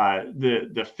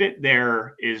 The fit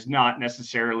there is not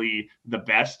necessarily the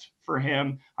best for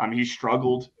him. He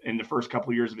struggled in the first couple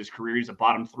of years of his career. He's a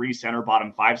bottom 3 center,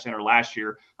 bottom 5 center last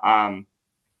year.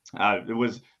 It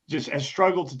was just has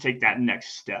struggled to take that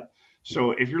next step.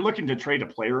 So if you're looking to trade a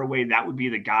player away, that would be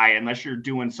the guy, unless you're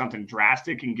doing something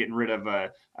drastic and getting rid of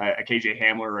a KJ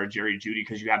Hamler or a Jerry Jeudy,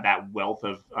 because you have that wealth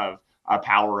of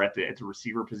power at the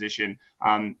receiver position.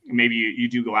 Maybe you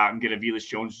do go out and get a Velus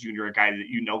Jones Jr., a guy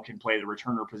that can play the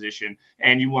returner position,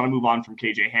 and you want to move on from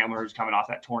KJ Hamler, who's coming off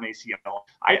that torn ACL.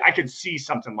 I could see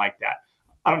something like that.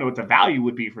 I don't know what the value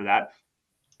would be for that.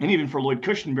 And even for Lloyd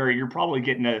Cushenberry, you're probably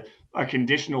getting a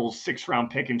conditional 6th-round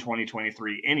pick in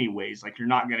 2023 anyways. Like, you're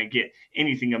not going to get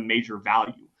anything of major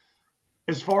value.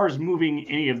 As far as moving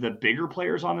any of the bigger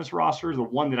players on this roster, the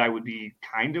one that I would be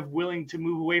kind of willing to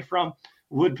move away from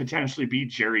would potentially be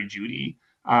Jerry Jeudy,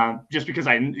 just because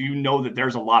that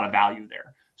there's a lot of value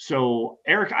there. So,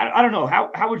 Eric, I don't know.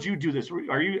 How would you do this?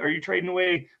 Are you trading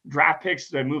away draft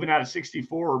picks, moving out of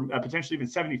 64 or potentially even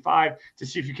 75 to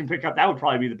see if you can pick up? That would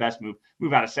probably be the best move.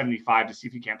 Move out of 75 to see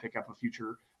if you can't pick up a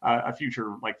future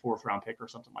like 4th-round pick or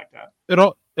something like that.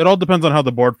 It all depends on how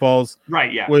the board falls.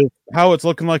 Right, yeah. With how it's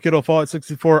looking like it'll fall at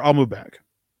 64, I'll move back.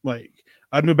 Like,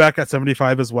 I'd move back at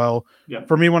 75 as well. Yep.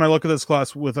 For me, when I look at this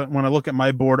class, when I look at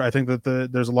my board, I think that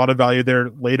there's a lot of value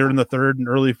there later in the 3rd and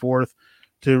early 4th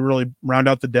to really round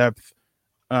out the depth.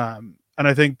 And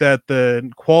I think that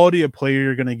the quality of player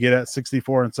you're going to get at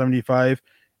 64 and 75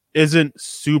 isn't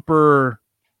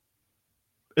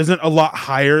a lot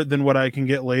higher than what I can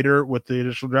get later with the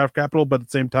additional draft capital, but at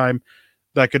the same time,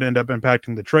 that could end up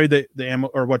impacting the trade, the ammo,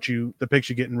 or the picks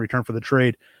you get in return for the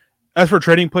trade. As for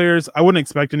trading players, I wouldn't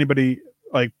expect anybody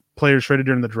like players traded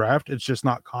during the draft. It's just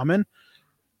not common.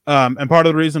 And part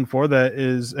of the reason for that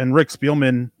is, and Rick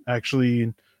Spielman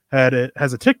actually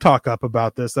has a TikTok up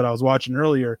about this that I was watching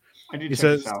earlier. He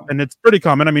says, and it's pretty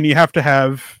common. I mean, you have to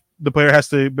have the player has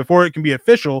to, before it can be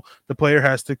official, the player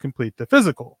has to complete the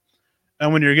physical.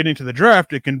 And when you're getting to the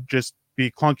draft, it can just be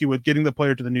clunky with getting the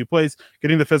player to the new place,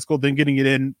 getting the physical, then getting it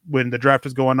in when the draft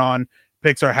is going on,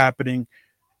 picks are happening.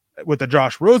 With the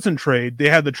Josh Rosen trade, they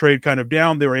had the trade kind of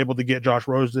down. They were able to get Josh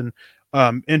Rosen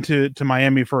into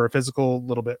Miami for a physical a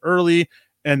little bit early,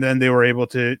 and then they were able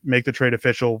to make the trade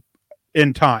official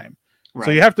in time. Right.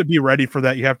 So you have to be ready for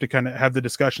that. You have to kind of have the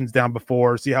discussions down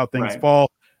before, see how things fall,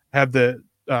 have the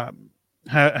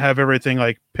have everything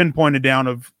like pinpointed down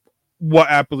of what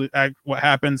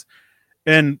happens.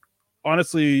 And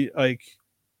honestly, like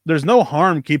there's no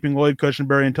harm keeping Lloyd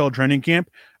Cushenberry until training camp.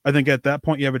 I think at that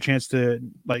point you have a chance to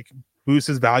like boost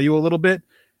his value a little bit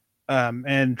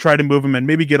and try to move him and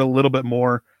maybe get a little bit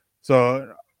more.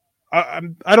 So I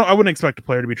wouldn't expect a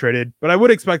player to be traded, but I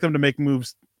would expect them to make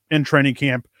moves in training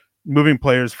camp, moving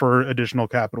players for additional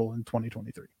capital in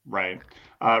 2023. Right.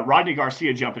 Rodney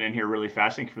Garcia jumping in here really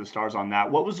fast. Thank you for the stars on that.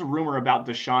 What was the rumor about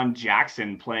Deshaun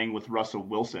Jackson playing with Russell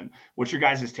Wilson? What's your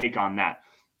guys' take on that?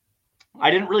 I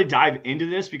didn't really dive into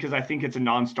this because I think it's a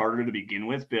non-starter to begin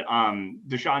with, but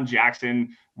Deshaun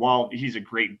Jackson, while he's a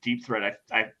great deep threat,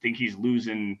 I think he's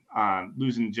losing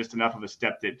just enough of a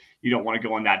step that you don't want to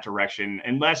go in that direction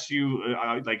unless you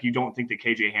you don't think that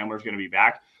KJ Hamler is going to be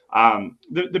back.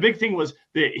 The big thing was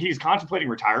that he's contemplating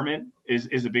retirement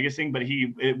is the biggest thing, but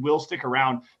it will stick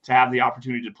around to have the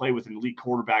opportunity to play with an elite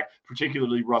quarterback,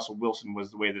 particularly Russell Wilson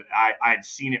was the way that I had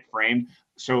seen it framed.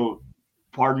 So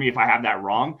pardon me if I have that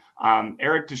wrong.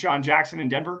 Eric, Deshaun Jackson in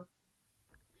Denver?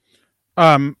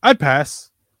 I'd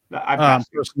pass.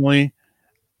 Personally.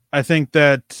 I think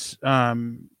that I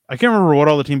can't remember what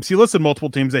all the teams. He listed multiple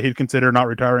teams that he'd consider not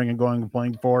retiring and going and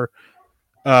playing for.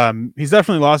 He's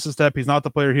definitely lost a step. He's not the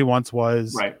player he once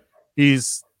was. Right.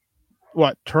 He's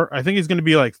I think he's going to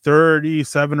be like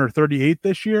 37 or 38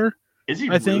 this year. Is he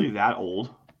really that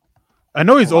old? I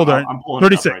know he's older. I'm pulling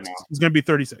 36. Right now. He's going to be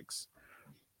 36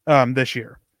 this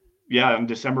year. Yeah, on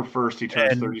December 1st, he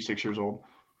turns 36 years old.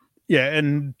 Yeah,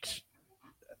 and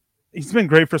he's been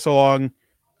great for so long.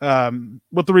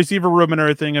 With the receiver room and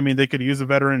everything, I mean, they could use a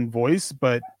veteran voice,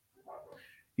 but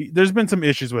there's been some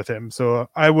issues with him, so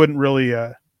I wouldn't really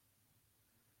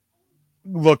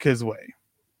look his way.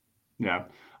 Yeah.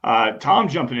 Tom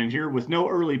jumping in here with no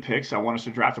early picks. I want us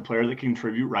to draft a player that can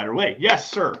contribute right away. Yes,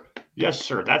 sir. Yes,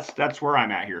 sir. That's where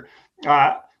I'm at here.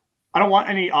 I don't want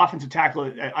any offensive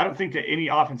tackle. I don't think that any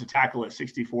offensive tackle at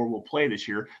 64 will play this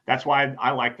year. That's why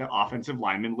I like the offensive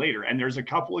lineman later. And there's a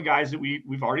couple of guys that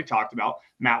we've already talked about.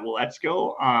 Matt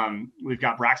Waletzko. We've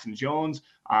got Braxton Jones.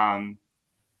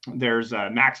 There's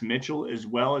Max Mitchell as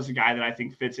well as a guy that I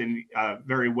think fits in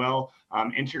very well.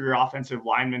 Interior offensive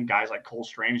linemen, guys like Cole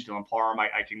Strange, Dylan Parham,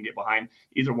 I can get behind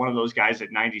either one of those guys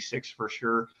at 96 for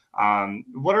sure.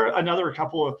 What are another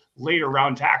couple of later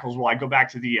round tackles while I go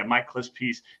back to the Mike Kliss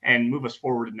piece and move us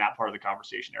forward in that part of the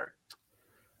conversation,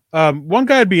 Eric? One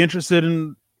guy I'd be interested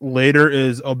in later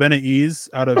is Obena Ease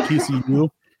out of TCU,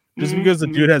 just because the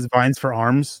dude has vines for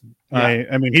arms. Yeah.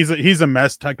 I mean, he's a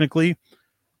mess technically.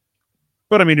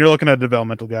 But, I mean, you're looking at a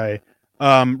developmental guy.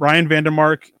 Ryan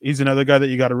Vandermark, he's another guy that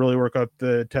you got to really work up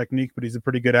the technique, but he's a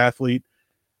pretty good athlete.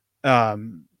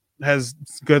 Has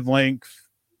good length.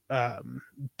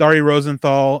 Dari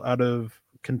Rosenthal out of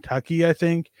Kentucky, I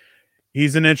think.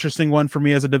 He's an interesting one for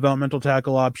me as a developmental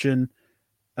tackle option.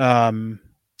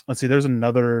 Let's see, there's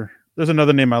another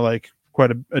name I like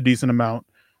quite a decent amount.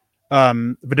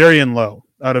 Vidarian Lowe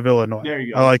out of Illinois. There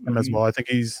you go. I like him as well. I think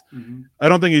I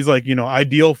don't think he's like,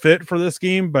 ideal fit for this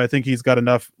scheme, but I think he's got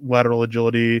enough lateral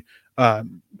agility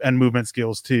and movement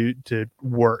skills to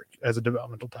work as a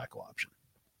developmental tackle option.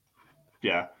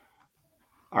 Yeah.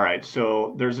 All right.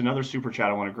 So there's another super chat.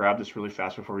 I want to grab this really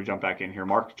fast before we jump back in here.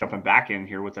 Mark jumping back in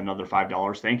here with another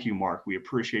 $5. Thank you, Mark. We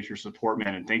appreciate your support,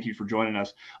 man. And thank you for joining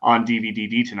us on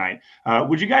DVDD tonight.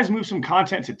 Would you guys move some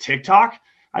content to TikTok?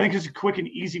 I think it's a quick and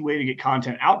easy way to get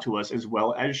content out to us as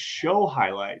well as show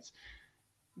highlights.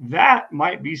 That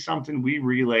might be something we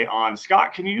relay on.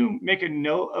 Scott, can you make a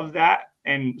note of that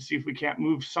and see if we can't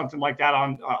move something like that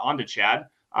onto Chad?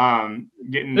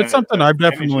 It's something I've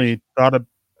definitely thought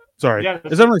Sorry. Yeah,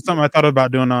 It's definitely something I thought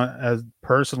about doing as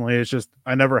personally. It's just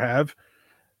I never have.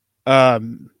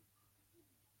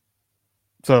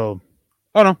 So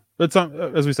I don't know. It's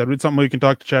as we said, it's something we can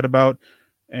talk to Chad about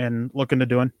and look into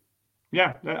doing.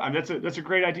 Yeah, that's a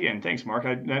great idea, and thanks, Mark.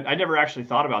 I never actually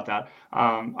thought about that.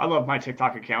 I love my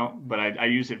TikTok account, but I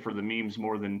use it for the memes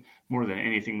more than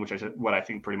anything, which is what I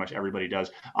think pretty much everybody does.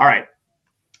 All right,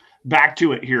 back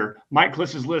to it here. Mike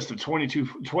Kliss's list of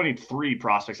 23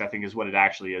 prospects, I think, is what it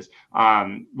actually is.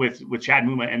 With Chad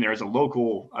Muma, and there's a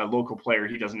local player.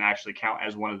 He doesn't actually count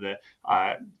as one of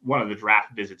the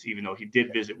draft visits, even though he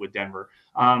did visit with Denver.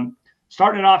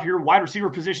 Starting it off here, wide receiver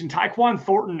position, Tyquan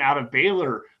Thornton out of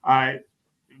Baylor.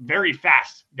 Very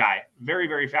fast guy, very,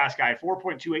 very fast guy.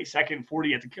 4.28 second,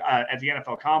 40 at the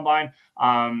NFL Combine.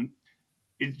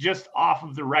 It's just off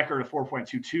of the record of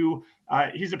 4.22.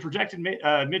 He's a projected mid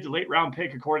to late round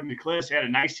pick, according to Kliss. He had a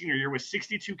nice senior year with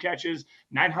 62 catches,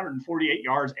 948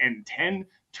 yards, and 10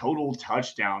 total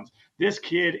touchdowns. This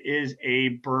kid is a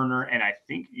burner, and I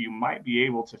think you might be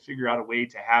able to figure out a way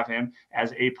to have him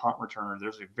as a punt returner.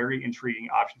 There's a very intriguing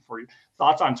option for you.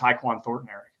 Thoughts on Tyquan Thornton,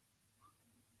 Eric?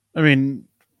 I mean,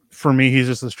 for me, he's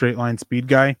just a straight line speed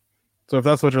guy. So if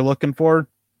that's what you're looking for,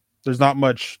 there's not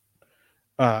much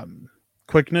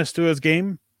quickness to his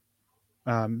game.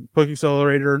 Quick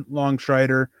accelerator, long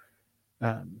strider.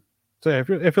 So yeah, if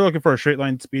you're looking for a straight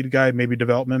line speed guy, maybe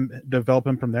develop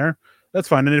him from there. That's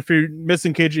fine. And if you're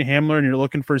missing KJ Hamler and you're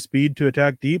looking for speed to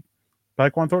attack deep,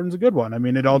 Tyquan Thornton's a good one. I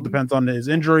mean, it all depends on his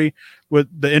injury. With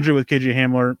the injury with KJ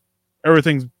Hamler,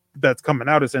 everything that's coming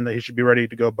out is saying that he should be ready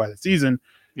to go by the season.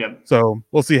 Yep. So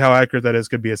we'll see how accurate that is.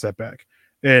 Could be a setback.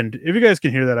 And if you guys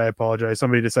can hear that, I apologize.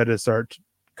 Somebody decided to start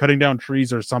cutting down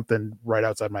trees or something right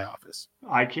outside my office.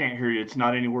 I can't hear you. It's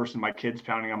not any worse than my kids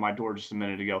pounding on my door just a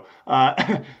minute ago.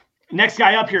 Next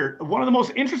guy up here, one of the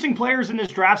most interesting players in this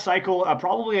draft cycle,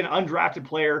 probably an undrafted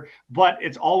player, but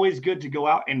it's always good to go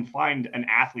out and find an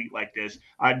athlete like this.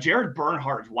 Jared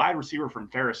Bernhardt, wide receiver from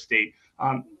Ferris State.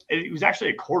 He was actually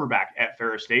a quarterback at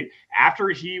Ferris State after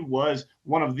he was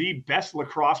one of the best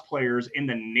lacrosse players in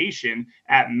the nation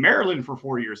at Maryland for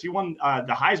 4 years. He won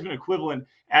the Heisman equivalent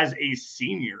as a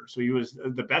senior. So he was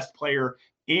the best player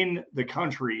in the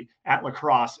country at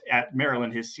lacrosse at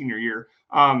Maryland his senior year.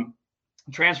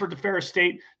 Transferred to Ferris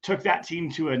State, took that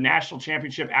team to a national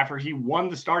championship after he won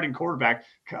the starting quarterback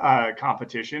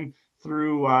competition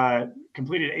through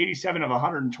completed 87 of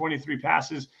 123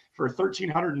 passes for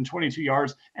 1,322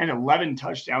 yards and 11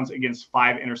 touchdowns against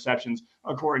 5 interceptions,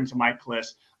 according to Mike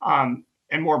Kliss.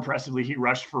 And more impressively, he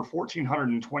rushed for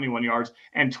 1,421 yards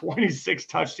and 26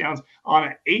 touchdowns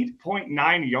on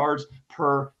 8.9 yards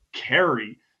per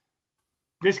carry.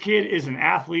 This kid is an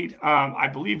athlete. I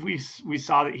believe we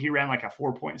saw that he ran like a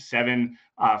 4.7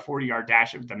 40-yard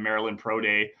dash at the Maryland Pro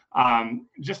Day.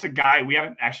 Just a guy, we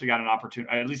haven't actually got an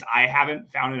opportunity, at least I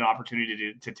haven't found an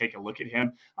opportunity to take a look at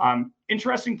him.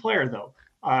 Interesting player, though.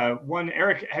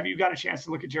 Eric, have you got a chance to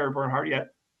look at Jared Bernhardt yet?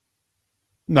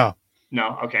 No.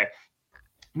 Okay.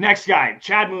 Next guy,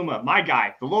 Chad Muma, my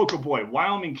guy, the local boy,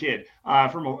 Wyoming kid. I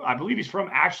believe he's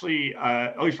from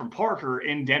he's from Parker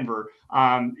in Denver.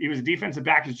 He was a defensive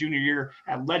back his junior year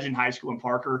at Legend High School in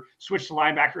Parker. Switched to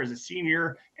linebacker as a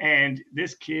senior, and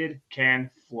this kid can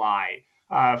fly.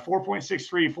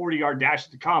 4.63 40-yard dash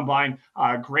at the combine.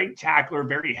 Great tackler,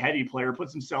 very heady player.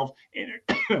 Puts himself in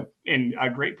a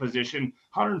great position.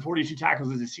 142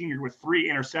 tackles as a senior with 3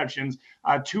 interceptions,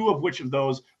 2 of which of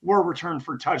those were returned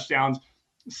for touchdowns.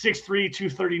 6'3",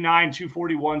 239,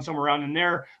 241, somewhere around in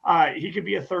there. He could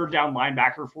be a third down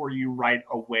linebacker for you right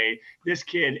away. This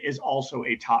kid is also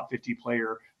a top 50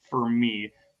 player for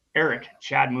me. Eric,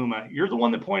 Chad Muma, you're the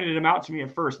one that pointed him out to me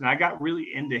at first, and I got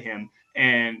really into him,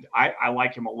 and I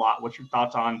like him a lot. What's your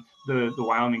thoughts on the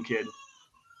Wyoming kid?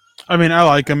 I mean, I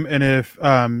like him, and if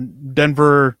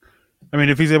Denver,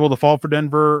 if he's able to fall for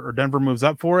Denver or Denver moves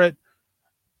up for it,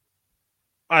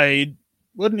 I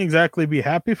wouldn't exactly be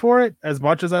happy for it as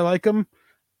much as I like him.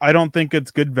 I don't think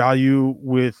it's good value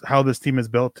with how this team is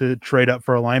built to trade up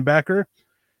for a linebacker.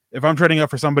 If I'm trading up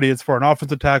for somebody, it's for an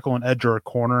offensive tackle, an edge, or a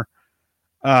corner.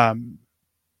 I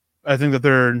think that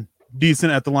they're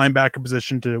decent at the linebacker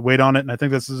position to wait on it, and I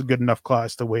think this is a good enough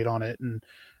class to wait on it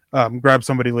and grab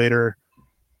somebody later.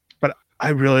 But I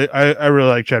really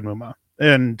like Chad Muma.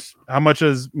 And how much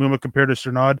is Muma compared to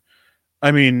Sternad?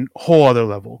 Whole other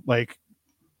level. Like,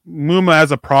 Muma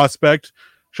as a prospect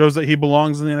shows that he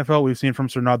belongs in the NFL. We've seen from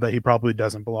Sternad that he probably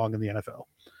doesn't belong in the NFL.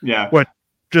 Yeah. What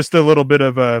just a little bit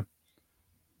of a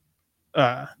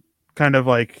kind of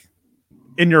like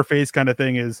in your face kind of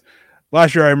thing is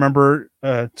last year. I remember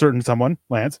certain someone,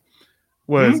 Lance,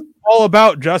 was all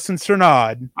about Justin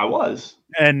Strnad. I was.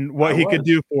 And what he could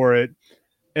do for it.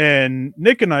 And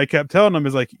Nick and I kept telling him,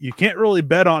 is like, you can't really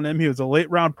bet on him. He was a late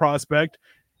round prospect.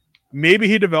 Maybe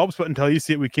he develops, but until you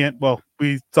see it, we can't. Well,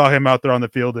 we saw him out there on the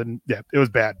field, and yeah, it was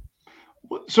bad.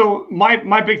 So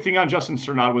my big thing on Justin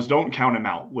Strnad was don't count him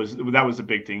out. That was the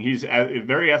big thing. He's a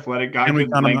very athletic guy. Can we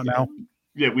count him out now?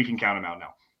 Yeah, we can count him out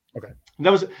now. Okay.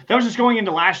 That was just going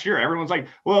into last year. Everyone's like,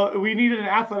 well, we needed an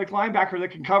athletic linebacker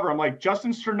that can cover. I'm like,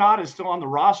 Justin Strnad is still on the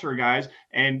roster, guys,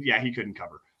 and yeah, he couldn't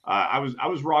cover. I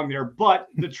was wrong there, but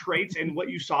the traits and what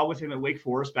you saw with him at Wake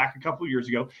Forest back a couple of years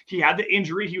ago, he had the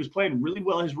injury. He was playing really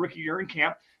well his rookie year in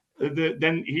camp.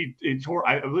 Then he tore,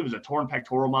 I believe it was a torn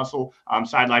pectoral muscle,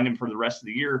 sidelined him for the rest of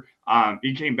the year.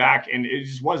 He came back and it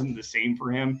just wasn't the same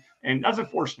for him. And that's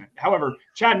unfortunate. However,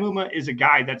 Chad Muma is a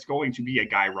guy that's going to be a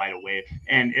guy right away.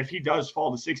 And if he does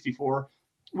fall to 64,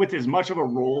 with as much of a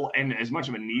role and as much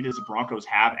of a need as the Broncos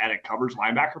have at a coverage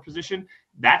linebacker position,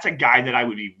 that's a guy that I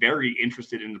would be very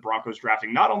interested in the Broncos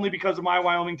drafting, not only because of my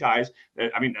Wyoming ties.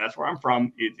 I mean, that's where I'm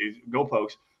from. Go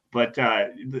Pokes. But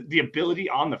the ability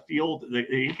on the field,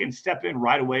 he can step in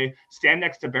right away, stand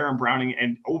next to Baron Browning,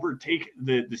 and overtake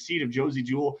the seat of Josie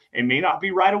Jewell. It may not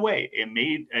be right away. It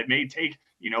may take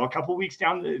a couple weeks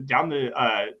down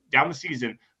the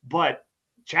season. But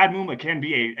Chad Muma can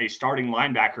be a starting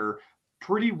linebacker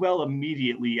pretty well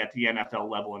immediately at the NFL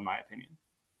level, in my opinion.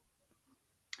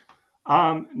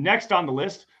 Next on the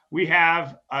list, we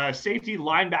have a safety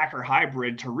linebacker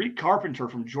hybrid, Tariq Carpenter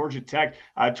from Georgia Tech,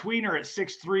 tweener at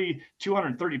 6'3",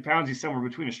 230 pounds. He's somewhere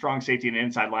between a strong safety and an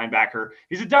inside linebacker.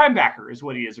 He's a dime backer is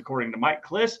what he is, according to Mike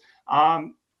Kliss.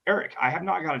 Eric, I have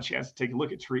not got a chance to take a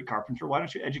look at Tariq Carpenter. Why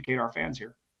don't you educate our fans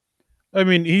here? I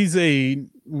mean, he's a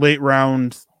late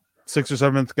round 6th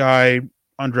or 7th guy,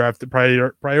 undrafted,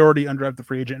 priority undrafted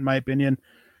free agent, in my opinion.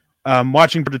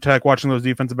 Watching Georgia Tech, watching those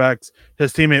defensive backs,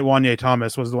 his teammate Wanye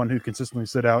Thomas was the one who consistently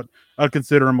stood out. I'd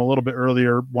consider him a little bit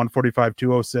earlier, 145,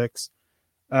 206.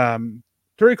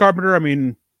 Tariq Carpenter, I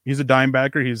mean, he's a dime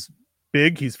backer. He's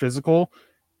big. He's physical.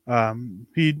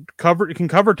 He can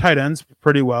cover tight ends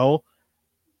pretty well.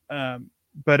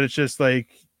 But it's just like,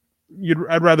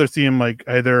 I'd rather see him like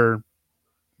either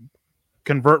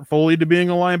convert fully to being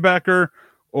a linebacker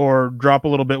or drop a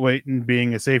little bit weight and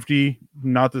being a safety,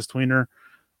 not this tweener.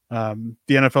 The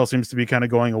NFL seems to be kind of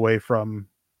going away from,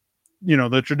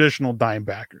 the traditional dime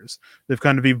backers. They've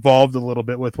kind of evolved a little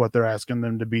bit with what they're asking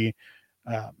them to be.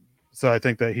 So I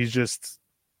think that he's just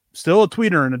still a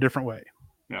tweener in a different way.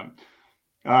 Yeah.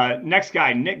 Next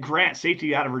guy, Nick Grant,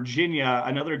 safety out of Virginia,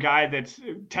 another guy that's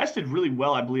tested really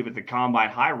well, I believe, at the combine.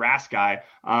 High RAS guy,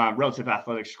 relative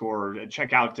athletic score.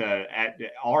 Check out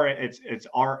it's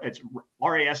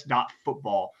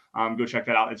RAS.football. Go check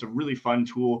that out. It's a really fun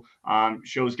tool.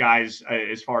 Shows guys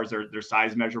as far as their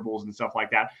size measurables and stuff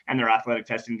like that, and their athletic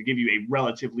testing to give you a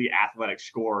relatively athletic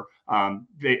score,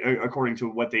 according to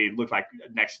what they look like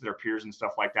next to their peers and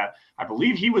stuff like that. I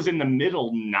believe he was in the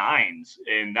middle 9s,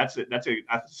 and that's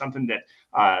something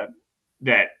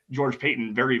that George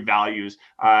Payton very values.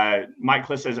 Mike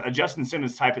Kliss says a Justin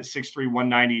Simmons type at 6'3",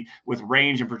 190 with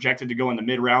range and projected to go in the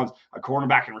mid rounds, a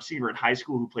cornerback and receiver in high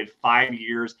school who played 5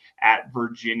 years at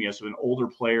Virginia. So an older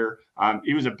player.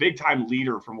 He was a big time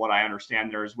leader from what I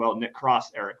understand there as well. Nick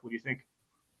Cross, Eric, what do you think?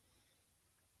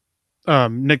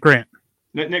 Nick Grant.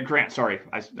 Nick Grant, sorry.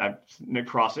 Nick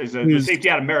Cross is the safety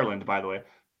out of Maryland, by the way.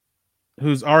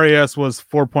 Whose RAS was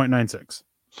 4.96.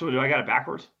 So do I got it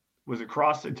backwards? Was it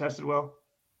Cross that tested well?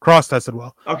 Cross tested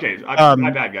well. Okay,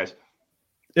 my bad, guys.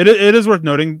 It is worth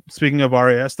noting, speaking of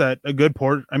RAS, that a good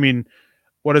port. I mean,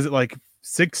 what is it, like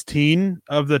 16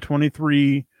 of the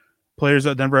 23 players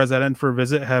that Denver has that in for a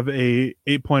visit have a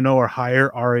 8.0 or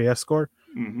higher RAS score.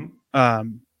 Mm-hmm.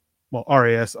 Well,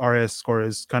 RAS score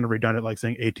is kind of redundant, like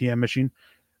saying ATM machine.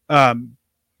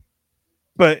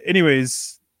 But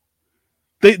anyways,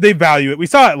 they value it. We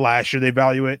saw it last year. They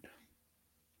value it.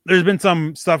 There's been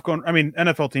some stuff going. I mean,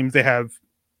 NFL teams, they have,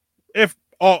 if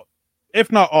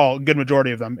not all, good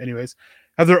majority of them, anyways,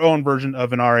 have their own version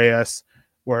of an RAS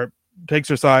where it takes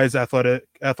their size,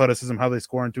 athleticism, how they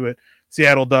score into it.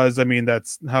 Seattle does. I mean,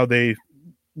 that's how they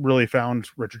really found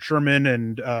Richard Sherman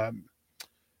and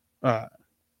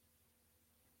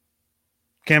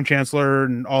Cam Chancellor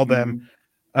and all them,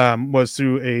 was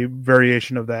through a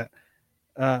variation of that.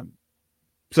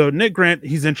 So Nick Grant,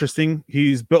 he's interesting.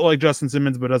 He's built like Justin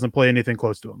Simmons, but doesn't play anything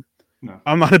close to him. No.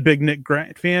 I'm not a big Nick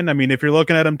Grant fan. I mean, if you're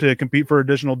looking at him to compete for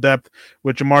additional depth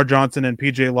with Jamar Johnson and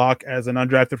PJ Locke as an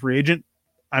undrafted free agent,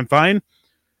 I'm fine.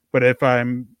 But if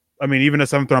even a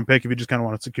 7th round pick, if you just kind of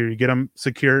want to get him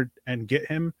secured and get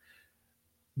him,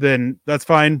 then that's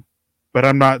fine. But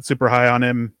I'm not super high on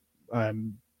him.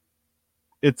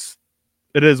 it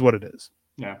is what it is.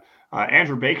 Yeah.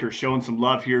 Andrew Baker showing some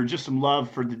love here, just some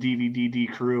love for the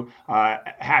DVDD crew.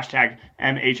 Hashtag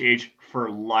MHH for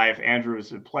life. Andrew,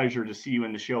 it's a pleasure to see you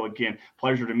in the show again.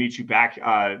 Pleasure to meet you back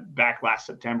last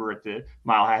September at the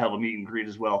Mile High Huddle meet and greet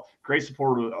as well. Great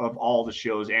supporter of all the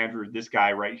shows. Andrew, this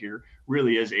guy right here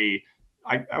really is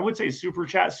I would say super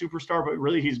chat superstar, but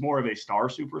really he's more of a star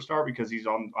superstar because he's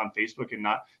on Facebook and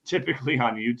not typically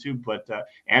on YouTube. But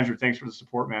Andrew, thanks for the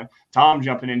support, man. Tom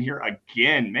jumping in here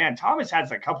again, man. Tom has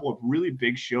had a couple of really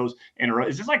big shows in a row.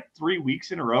 Is this like 3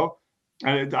 weeks in a row?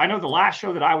 I know the last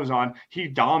show that I was on, he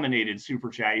dominated super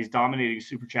chat. He's dominating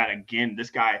super chat again. This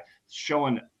guy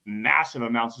showing massive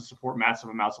amounts of support, massive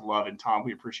amounts of love. And Tom,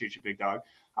 we appreciate you, big dog.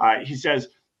 He says,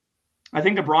 I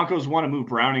think the Broncos want to move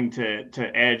Browning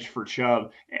to edge for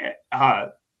Chubb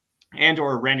and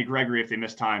or Randy Gregory if they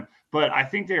miss time. But I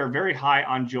think they are very high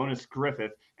on Jonas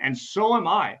Griffith, and so am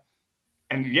I.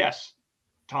 And yes,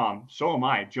 Tom, so am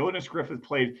I. Jonas Griffith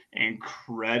played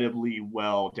incredibly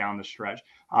well down the stretch.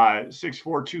 6'4",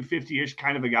 250-ish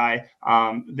kind of a guy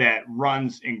that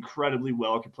runs incredibly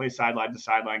well, can play sideline to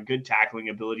sideline, good tackling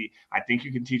ability. I think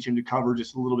you can teach him to cover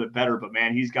just a little bit better, but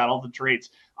man, he's got all the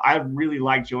traits. I really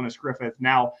like Jonas Griffith.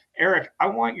 Now, Eric, I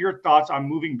want your thoughts on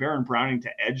moving Baron Browning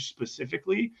to edge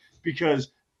specifically,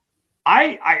 because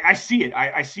I see it.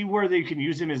 I see where they can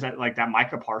use him as that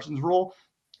Micah Parsons role.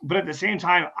 But at the same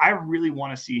time, I really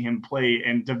want to see him play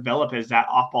and develop as that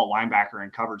off-ball linebacker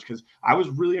in coverage, because I was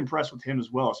really impressed with him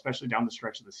as well, especially down the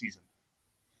stretch of the season.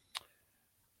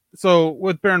 So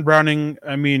with Baron Browning,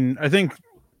 I mean, I think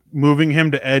moving him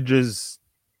to edge is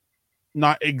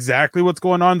not exactly what's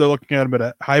going on. They're looking at him at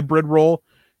a hybrid role.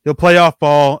 He'll play off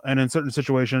ball, and in certain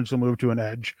situations, he'll move to an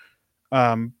edge.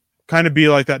 Kind of be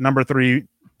like that number 3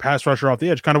 pass rusher off the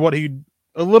edge, kind of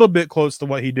a little bit close to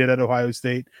what he did at Ohio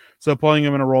State. So playing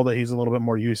him in a role that he's a little bit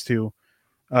more used to.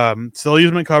 Still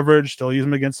use him in coverage, still use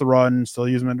him against the run, still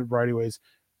use him in a variety of ways.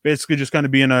 Basically just kind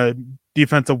of being a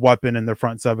defensive weapon in their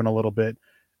front seven a little bit.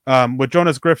 With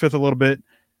Jonas Griffith a little bit,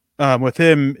 with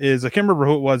him is, I can't remember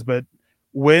who it was, but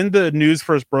when the news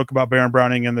first broke about Baron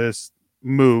Browning and this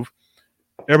move,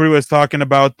 everybody was talking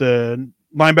about the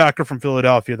linebacker from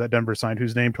Philadelphia that Denver signed,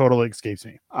 whose name totally escapes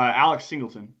me. Alex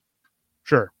Singleton.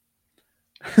 Sure.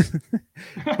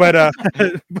 But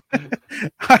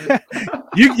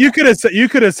you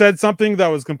could have said something that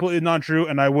was completely not true,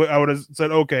 and I would have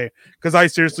said okay, because I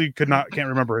seriously can't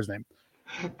remember his name.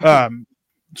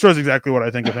 Shows exactly what I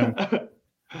think of him.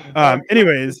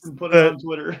 Anyways, put it on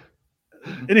Twitter.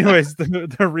 Anyways,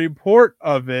 the report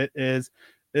of it is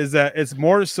that it's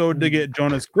more so to get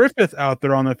Jonas Griffith out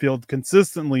there on the field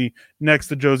consistently next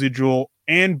to Josie Jewell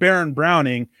and Baron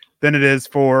Browning than it is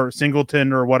for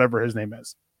Singleton or whatever his name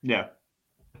is. Yeah.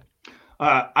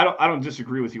 I don't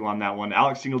disagree with you on that one.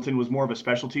 Alex Singleton was more of a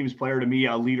special teams player to me,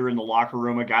 a leader in the locker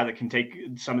room, a guy that can take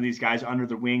some of these guys under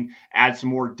the wing, add some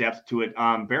more depth to it.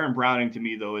 Baron Browning to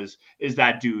me though is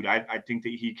that dude. I think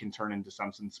that he can turn into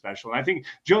something special. And I think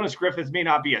Jonas Griffith may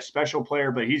not be a special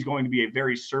player, but he's going to be a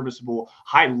very serviceable,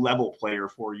 high level player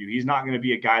for you. He's not going to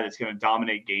be a guy that's going to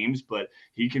dominate games, but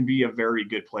he can be a very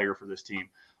good player for this team.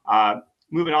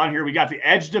 Moving on here, we got the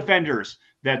edge defenders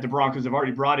that the Broncos have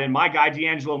already brought in. My guy,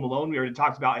 D'Angelo Malone, we already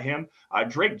talked about him.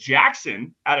 Drake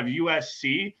Jackson out of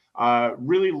USC,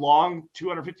 really long,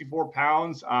 254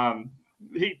 pounds.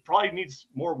 He probably needs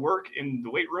more work in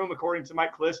the weight room, according to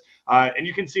Mike Kliss. And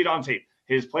you can see it on tape.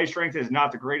 His play strength is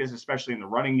not the greatest, especially in the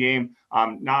running game.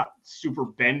 Not super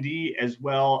bendy as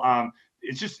well.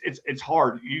 It's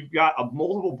hard. You've got a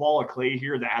multiple ball of clay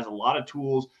here that has a lot of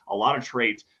tools, a lot of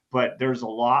traits, but there's a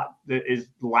lot that is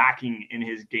lacking in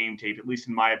his game tape, at least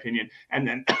in my opinion. And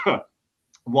then,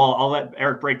 well, I'll let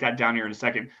Eric break that down here in a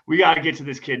second. We got to get to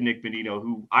this kid, Nick Benito,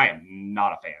 who I am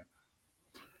not a fan.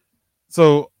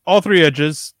 So all 3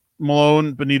 edges,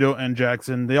 Malone, Benito, and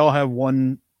Jackson, they all have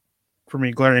one, for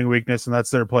me, glaring weakness, and that's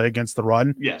their play against the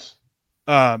run. Yes.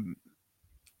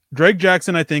 Drake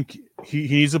Jackson, I think he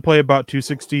needs to play about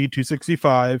 260,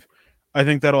 265. I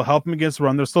think that'll help him against the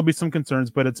run. There'll still be some concerns,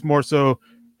 but it's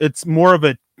more of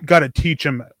a got to teach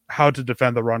him how to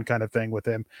defend the run kind of thing with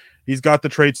him. He's got the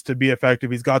traits to be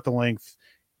effective. He's got the length.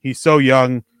 He's so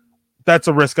young. That's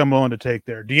a risk I'm willing to take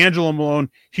there. D'Angelo Malone,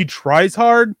 he tries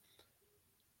hard.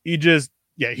 He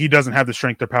doesn't have the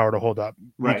strength or power to hold up.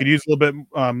 Right. He could use a little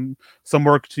bit, some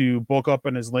work to bulk up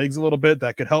in his legs a little bit.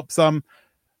 That could help some.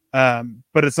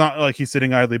 But it's not like he's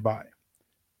sitting idly by.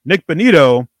 Nick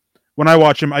Benito, when I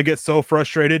watch him, I get so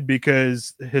frustrated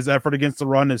because his effort against the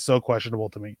run is so questionable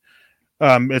to me.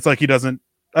 It's like I don't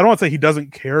want to say he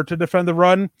doesn't care to defend the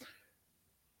run,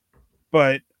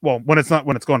 but well, when it's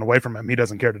going away from him, he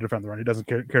doesn't care to defend the run. He doesn't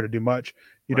care to do much.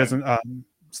 He doesn't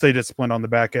stay disciplined on the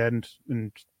back end,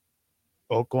 and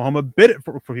Oklahoma bit it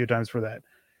for a few times for that.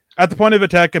 At the point of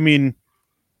attack, I mean,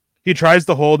 he tries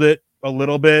to hold it a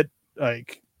little bit.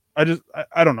 Like, I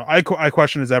don't know. I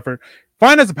question his effort.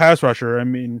 Fine as a pass rusher, I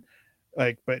mean,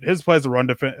 like, but his play as a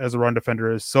run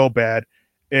defender is so bad,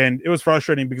 and it was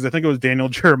frustrating because I think it was Daniel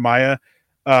Jeremiah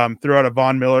threw out a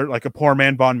Von Miller, like a poor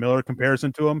man Von Miller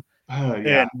comparison to him.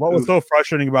 And what was so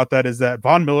frustrating about that is that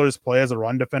Von Miller's play as a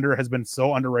run defender has been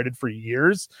so underrated for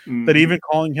years that even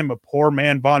calling him a poor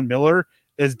man Von Miller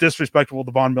is disrespectful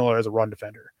to Von Miller as a run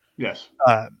defender. Yes.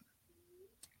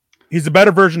 He's a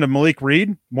better version of Malik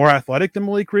Reed, more athletic than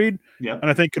Malik Reed, and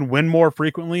I think can win more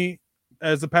frequently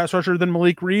as a pass rusher than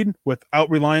Malik Reed without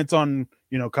reliance on,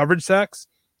 coverage sacks.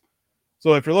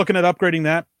 So if you're looking at upgrading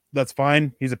that, that's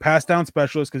fine. He's a pass down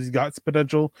specialist because he's got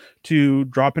potential to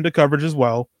drop into coverage as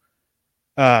well.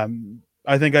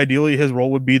 I think ideally his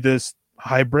role would be this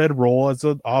hybrid role as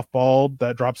an off ball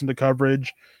that drops into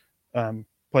coverage,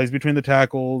 plays between the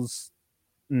tackles,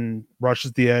 and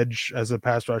rushes the edge as a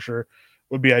pass rusher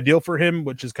would be ideal for him,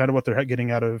 which is kind of what they're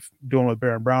getting out of doing with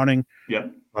Baron Browning.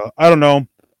 I don't know.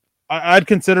 I'd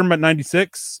consider him at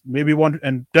 96, maybe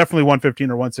and definitely 115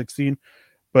 or 116,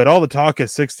 but all the talk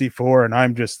is 64, and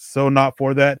I'm just so not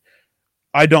for that.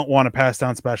 I don't want a pass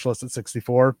down specialist at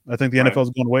 64. I think the NFL is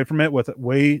going away from it with the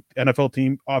way NFL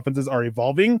team offenses are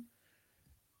evolving.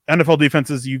 NFL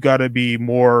defenses, you got to be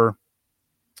more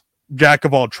jack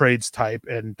of all trades type,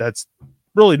 and that's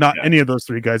really not any of those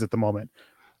three guys at the moment.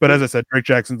 But as I said, Drake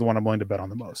Jackson's the one I'm willing to bet on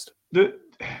the most.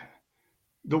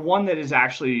 The one that is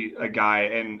actually a guy,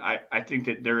 and I think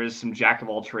that there is some jack of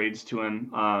all trades to him.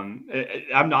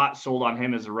 I'm not sold on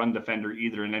him as a run defender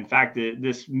either. And in fact,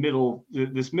 this middle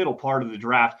part of the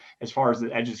draft, as far as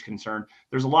the edge is concerned,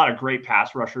 there's a lot of great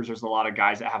pass rushers. There's a lot of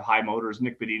guys that have high motors.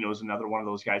 Nick Bonitto is another one of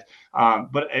those guys.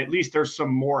 But at least there's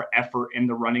some more effort in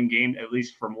the running game, at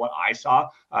least from what I saw.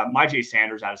 Myjai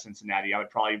Sanders out of Cincinnati, I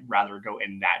would probably rather go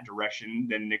in that direction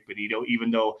than Nick Bonitto, even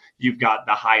though you've got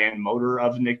the high-end motor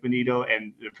of Nick Bonitto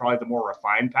and probably the more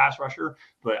refined pass rusher.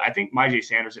 But I think Myjai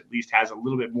Sanders at least has a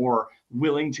little bit more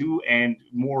willing to and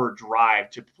more drive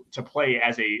to play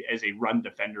as a run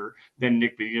defender than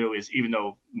Nick Bonitto is, even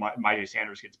though Myjai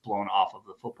Sanders gets blown off of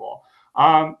the football.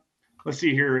 Let's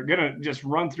see here. Going to just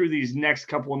run through these next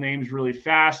couple of names really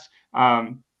fast.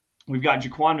 We've got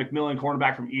Jaquan McMillan,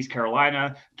 cornerback from East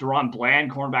Carolina, Deron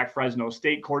Bland, cornerback Fresno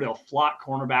State, Cordell Flott,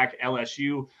 cornerback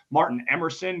LSU, Martin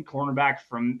Emerson, cornerback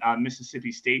from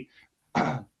Mississippi State,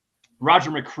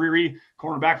 Roger McCreary,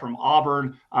 cornerback from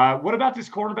Auburn. What about this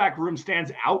cornerback room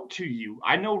stands out to you?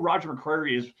 I know Roger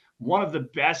McCreary is one of the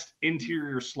best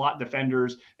interior slot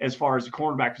defenders as far as the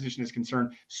cornerback position is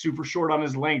concerned. Super short on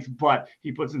his length, but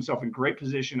he puts himself in great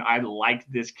position. I like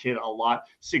this kid a lot.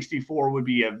 64 would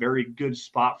be a very good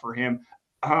spot for him.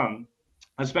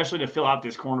 Especially to fill out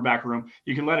this cornerback room.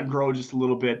 You can let him grow just a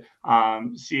little bit.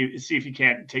 See if he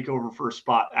can't take over for a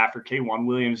spot after K'Wan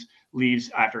Williams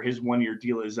leaves after his 1-year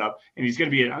deal is up. And he's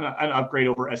going to be an upgrade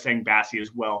over Essang Bassi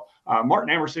as well. Martin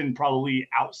Emerson, probably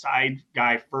outside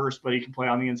guy first, but he can play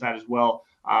on the inside as well.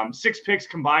 6 picks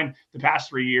combined the past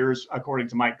 3 years, according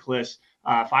to Mike Kliss.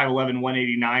 5'11",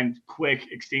 189, quick,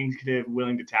 instinctive,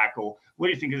 willing to tackle. What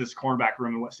do you think of this cornerback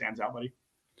room and what stands out, buddy?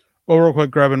 Well, real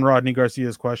quick, grabbing Rodney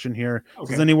Garcia's question here.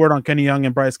 Okay. Is any word on Kenny Young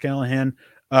and Bryce Callahan?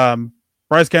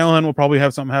 Bryce Callahan will probably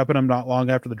have something happen not long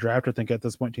after the draft. I think at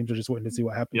this point, teams are just waiting to see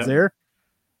what happens there.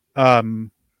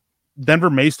 Denver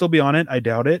may still be on it. I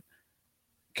doubt it.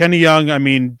 Kenny Young, I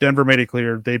mean, Denver made it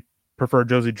clear they prefer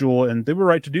Josie Jewell, and they were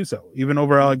right to do so, even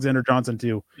over Alexander Johnson,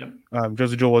 too. Yep.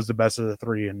 Josie Jewell was the best of the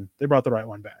three, and they brought the right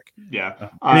one back.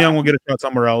 Kenny Young will get a shot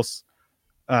somewhere else.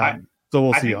 So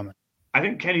we'll see on that. I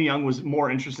think Kenny Young was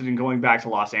more interested in going back to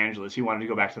Los Angeles. He wanted to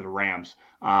go back to the Rams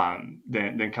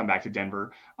than come back to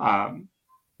Denver.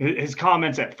 His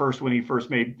comments at first when he first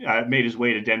made his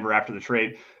way to Denver after the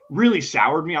trade really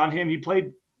soured me on him. He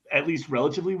played at least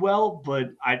relatively well, but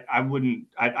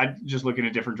I'd just look in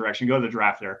a different direction. Go to the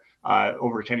draft there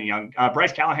over Kenny Young.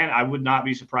 Bryce Callahan, I would not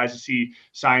be surprised to see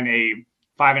sign a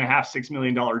 $5.5, $6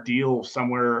 million deal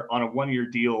somewhere on a 1-year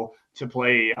deal to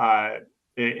play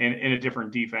in a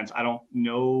different defense. I don't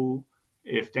know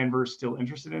if Denver's still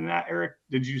interested in that. Eric,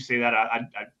 did you say that? I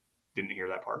didn't hear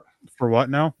that part. For what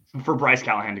now? For Bryce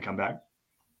Callahan to come back.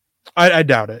 I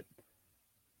doubt it.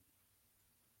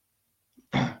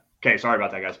 Okay, sorry about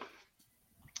that, guys.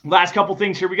 Last couple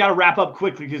things here. We got to wrap up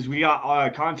quickly because we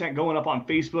got content going up on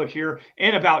Facebook here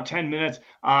in about 10 minutes.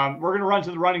 We're going to run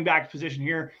to the running back position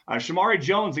here. Shamari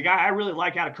Jones, the guy I really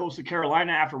like out of Coastal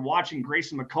Carolina after watching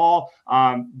Grayson McCall.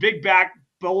 Big back,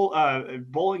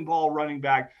 bowling ball running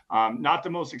back. Not the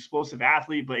most explosive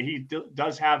athlete, but he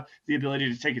does have the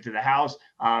ability to take it to the house.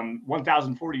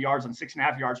 1,040 yards on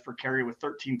 6.5 yards per carry with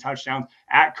 13 touchdowns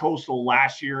at Coastal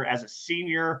last year as a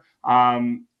senior.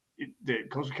 The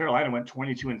Coastal Carolina went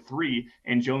 22-3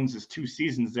 in Jones's 2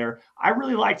 seasons there. I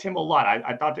really liked him a lot.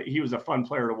 I thought that he was a fun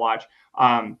player to watch.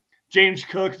 James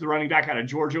Cook, the running back out of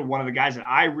Georgia, one of the guys that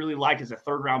I really like as a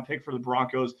 3rd-round pick for the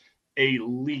Broncos.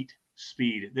 Elite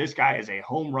speed. This guy is a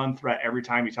home run threat every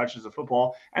time he touches the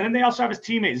football. And then they also have his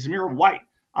teammate, Zamir White,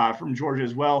 from Georgia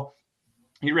as well.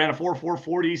 He ran a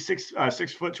 4.40,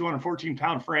 6 foot,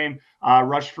 214-pound frame,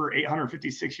 rushed for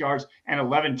 856 yards and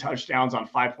 11 touchdowns on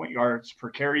 5 yards per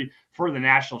carry for the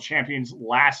national champions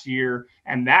last year.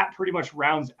 And that pretty much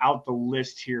rounds out the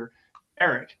list here.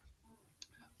 Eric,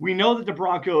 we know that the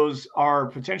Broncos are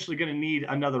potentially going to need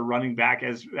another running back.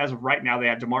 As of right now, they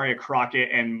have Demaria Crockett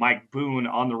and Mike Boone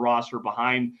on the roster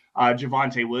behind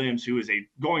Javonte Williams, who is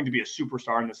going to be a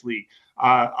superstar in this league.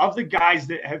 Of the guys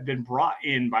that have been brought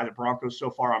in by the Broncos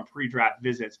so far on pre-draft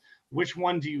visits, which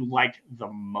one do you like the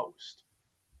most?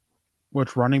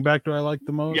 Which running back do I like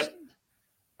the most?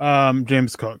 Yep.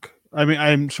 James Cook. I mean,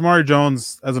 I'm Shamari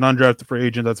Jones as an undrafted free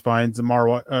agent. That's fine.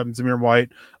 Zamir White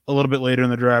a little bit later in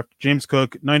the draft. James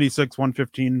Cook, 96,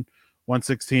 115,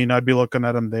 116. I'd be looking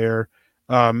at him there.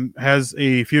 Has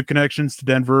a few connections to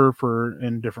Denver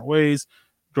in different ways.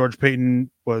 George Payton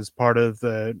was part of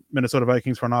the Minnesota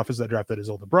Vikings front office that drafted his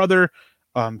older brother.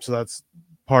 So that's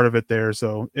part of it there.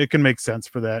 So it can make sense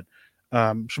for that.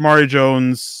 Shamari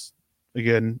Jones,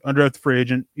 again, undrafted free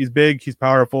agent. He's big. He's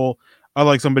powerful. I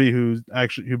like somebody who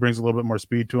brings a little bit more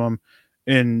speed to him.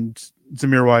 And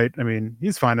Zamir White, I mean,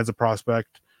 he's fine as a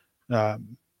prospect.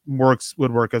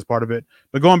 Would work as part of it.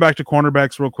 But going back to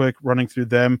cornerbacks real quick, running through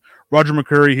them, Roger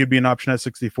McCreary, he'd be an option at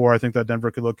 64. I think that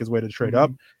Denver could look his way to trade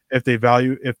up if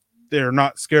they're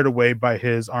not scared away by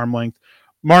his arm length.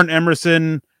 Martin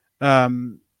Emerson,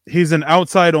 he's an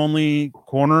outside only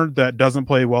corner that doesn't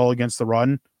play well against the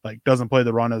run, like doesn't play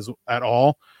the run at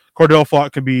all. Cordell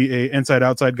Flott could be a inside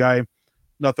outside guy.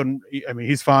 Nothing. I mean,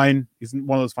 he's fine. He's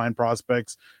one of those fine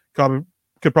prospects.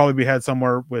 Could probably be had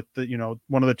somewhere with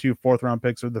one of the 2 4th-round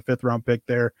picks or the 5th-round pick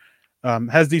there.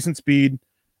 Has decent speed.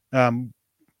 A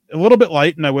little bit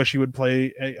light, and I wish he would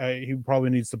play. He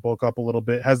probably needs to bulk up a little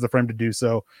bit. Has the frame to do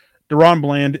so. Deron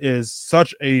Bland is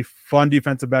such a fun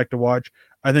defensive back to watch.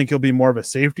 I think he'll be more of a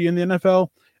safety in the NFL.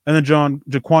 And then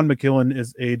Jaquan McKillen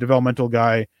is a developmental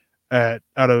guy out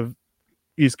of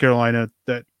East Carolina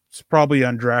that's probably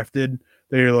undrafted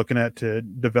that you're looking at to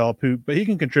develop, but he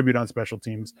can contribute on special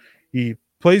teams. He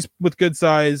plays with good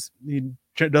size. He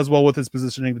does well with his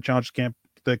positioning, the challenge camp,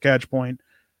 the catch point,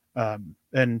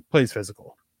 and plays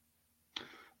physical.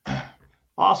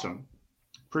 Awesome.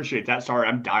 Appreciate that. Sorry,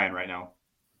 I'm dying right now.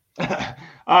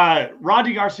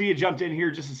 Rodney Garcia jumped in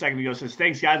here just a second ago, says,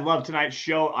 thanks, guys. Love tonight's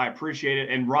show. I appreciate it.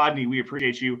 And Rodney, we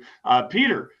appreciate you.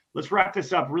 Peter, let's wrap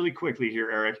this up really quickly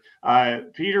here,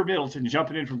 Eric. Peter Middleton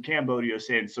jumping in from Cambodia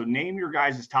saying, so name your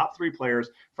guys' top 3 players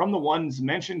from the ones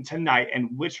mentioned tonight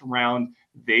and which round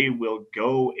they will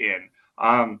go in.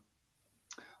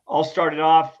 I'll start it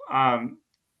off.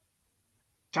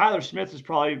 Tyler Smith is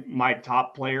probably my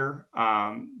top player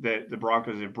that the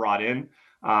Broncos have brought in,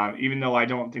 even though I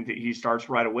don't think that he starts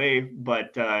right away,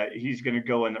 but he's going to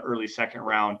go in the early 2nd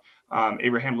round.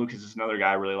 Abraham Lucas is another guy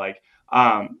I really like.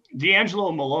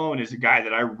 D'Angelo Malone is a guy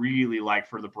that I really like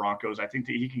for the Broncos. I think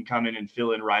that he can come in and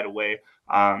fill in right away,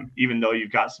 even though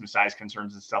you've got some size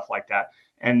concerns and stuff like that.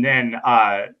 And then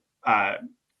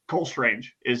Cole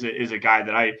Strange is a guy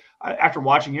that I after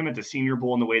watching him at the Senior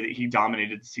Bowl and the way that he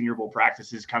dominated the Senior Bowl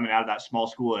practices coming out of that small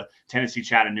school of Tennessee,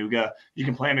 Chattanooga, you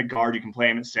can play him at guard, you can play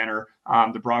him at center.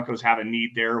 The Broncos have a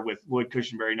need there with Lloyd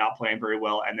Cushenberry not playing very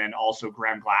well, and then also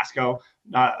Graham Glasgow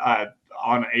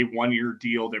on a 1-year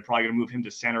deal. They're probably going to move him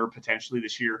to center potentially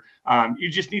this year. You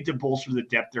just need to bolster the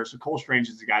depth there. So Cole Strange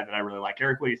is the guy that I really like.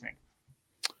 Eric, what do you think?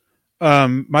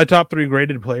 My top 3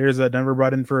 graded players that Denver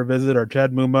brought in for a visit are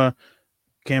Chad Muma,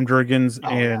 Cam Jurgens,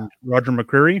 and Roger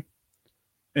McCreary.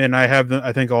 And I have them.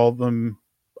 I think all of them.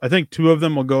 I think 2 of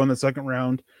them will go in the 2nd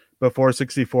round before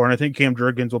 64, and I think Cam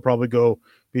Jurgens will probably go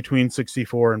between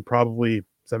 64 and probably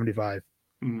 75.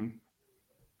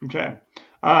 Mm-hmm. Okay.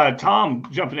 Tom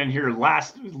jumping in here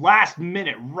last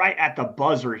minute, right at the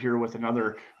buzzer here with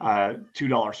another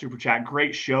 $2 super chat.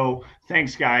 Great show.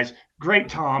 Thanks, guys. Great,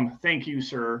 Tom. Thank you,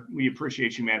 sir. We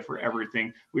appreciate you, man, for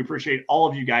everything. We appreciate all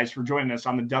of you guys for joining us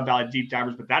on the Dove Valley Deep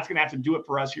Divers, but that's going to have to do it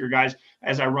for us here, guys,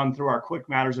 as I run through our quick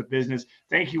matters of business.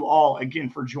 Thank you all again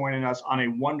for joining us on a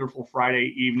wonderful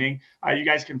Friday evening. You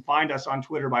guys can find us on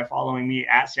Twitter by following me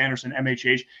at Sanderson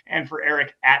MHH, and for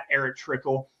Eric at Eric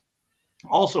Trickle.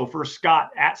 Also for Scott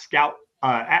at Scout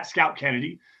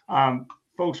Kennedy.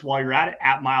 Folks, while you're at it,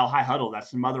 at Mile High Huddle,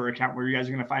 that's the mother account where you guys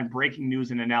are going to find breaking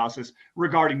news and analysis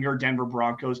regarding your Denver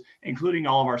Broncos, including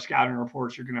all of our scouting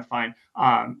reports. You're going to find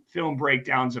film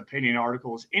breakdowns, opinion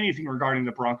articles, anything regarding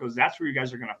the Broncos. That's where you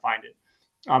guys are going to find it.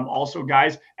 Also,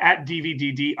 guys, at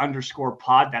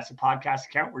DVDD_pod, that's a podcast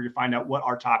account where you find out what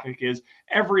our topic is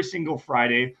every single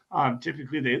Friday.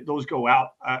 Typically, those go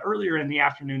out earlier in the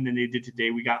afternoon than they did today.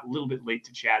 We got a little bit late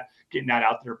to chat getting that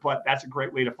out there, but that's a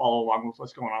great way to follow along with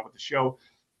what's going on with the show.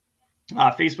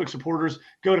 Facebook supporters,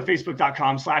 go to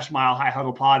facebook.com/Mile High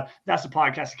Huddle Pod. That's the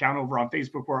podcast account over on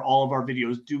Facebook where all of our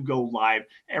videos do go live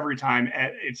every time.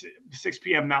 It's 6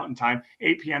 p.m. Mountain Time,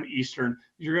 8 p.m. Eastern.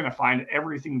 You're going to find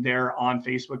everything there on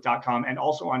facebook.com and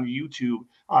also on YouTube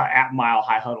at Mile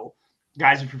High Huddle.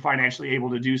 Guys, if you're financially able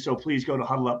to do so, please go to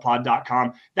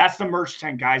huddleuppod.com. That's the merch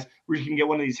tent, guys, where you can get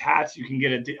one of these hats. You can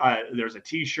get there's a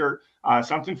t-shirt,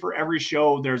 something for every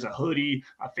show. There's a hoodie,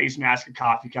 a face mask, a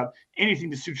coffee cup, anything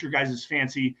to suit your guys'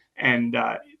 fancy. And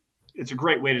it's a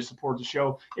great way to support the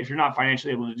show. If you're not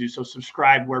financially able to do so,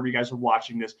 subscribe wherever you guys are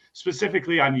watching this,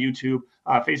 specifically on YouTube,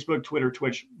 Facebook, Twitter,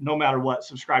 Twitch, no matter what,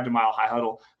 subscribe to Mile High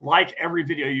Huddle. Like every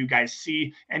video you guys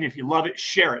see. And if you love it,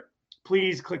 share it.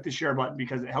 Please click the share button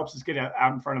because it helps us get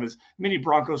out in front of as many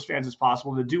Broncos fans as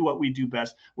possible to do what we do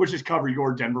best, which is cover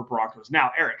your Denver Broncos. Now,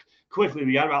 Eric, quickly,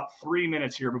 we got about 3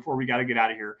 minutes here before we got to get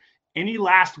out of here. Any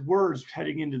last words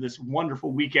heading into this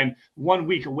wonderful weekend, 1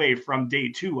 week away from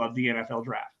day 2 of the NFL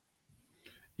draft?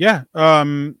 Yeah.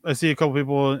 I see a couple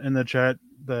people in the chat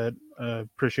that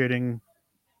appreciating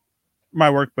my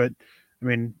work, but I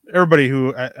mean, everybody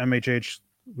who at MHH,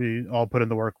 we all put in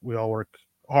the work. We all work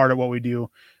hard at what we do,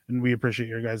 and we appreciate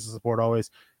your guys' support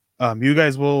always. You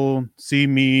guys will see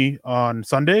me on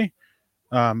Sunday.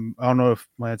 I don't know if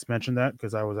Lance mentioned that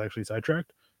because I was actually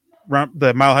sidetracked.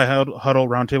 The Mile High Huddle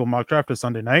Roundtable Mock Draft is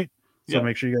Sunday night, so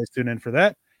Make sure you guys tune in for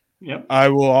that. Yep. I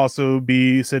will also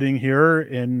be sitting here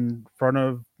in front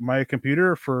of my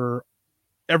computer for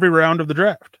every round of the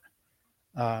draft.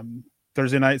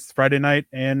 Thursday night, Friday night,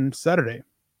 and Saturday.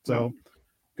 So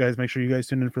guys, make sure you guys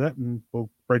tune in for that, and we'll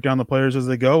break down the players as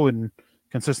they go and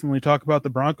consistently talk about the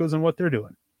Broncos and what they're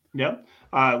doing. Yep.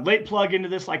 Late plug into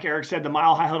this, like Eric said, the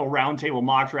Mile High Huddle Roundtable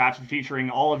Mock Draft featuring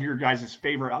all of your guys'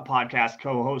 favorite podcast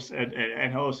co-hosts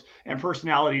and hosts and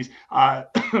personalities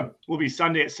will be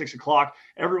Sunday at 6 o'clock.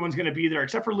 Everyone's going to be there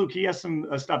except for Luke. He has some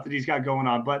stuff that he's got going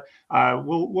on, but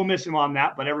we'll miss him on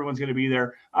that, but everyone's going to be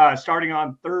there. Starting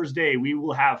on Thursday, we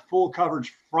will have full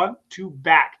coverage front to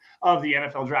back of the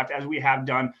NFL draft, as we have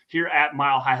done here at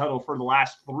Mile High Huddle for the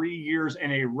last 3 years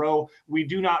in a row. We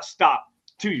do not stop.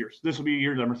 2 years. This will be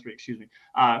year number 3, excuse me.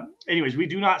 Anyways, we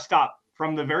do not stop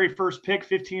from the very first pick,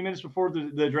 15 minutes before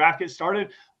the draft gets started,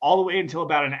 all the way until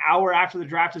about an hour after the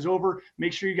draft is over.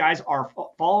 Make sure you guys are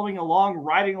following along,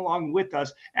 riding along with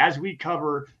us as we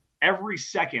cover every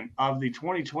second of the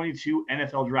 2022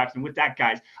 NFL draft. And with that,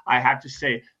 guys, I have to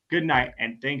say good night,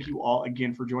 and thank you all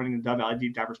again for joining the Dove Valley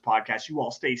Deep Divers podcast. You all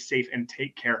stay safe and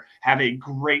take care. Have a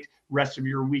great rest of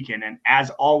your weekend. And as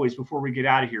always, before we get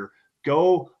out of here,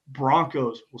 go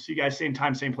Broncos. We'll see you guys same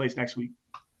time, same place next week.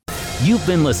 You've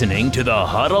been listening to the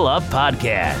Huddle Up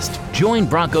Podcast. Join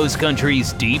Broncos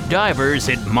Country's deep divers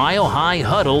at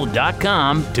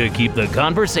milehighhuddle.com to keep the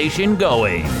conversation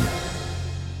going.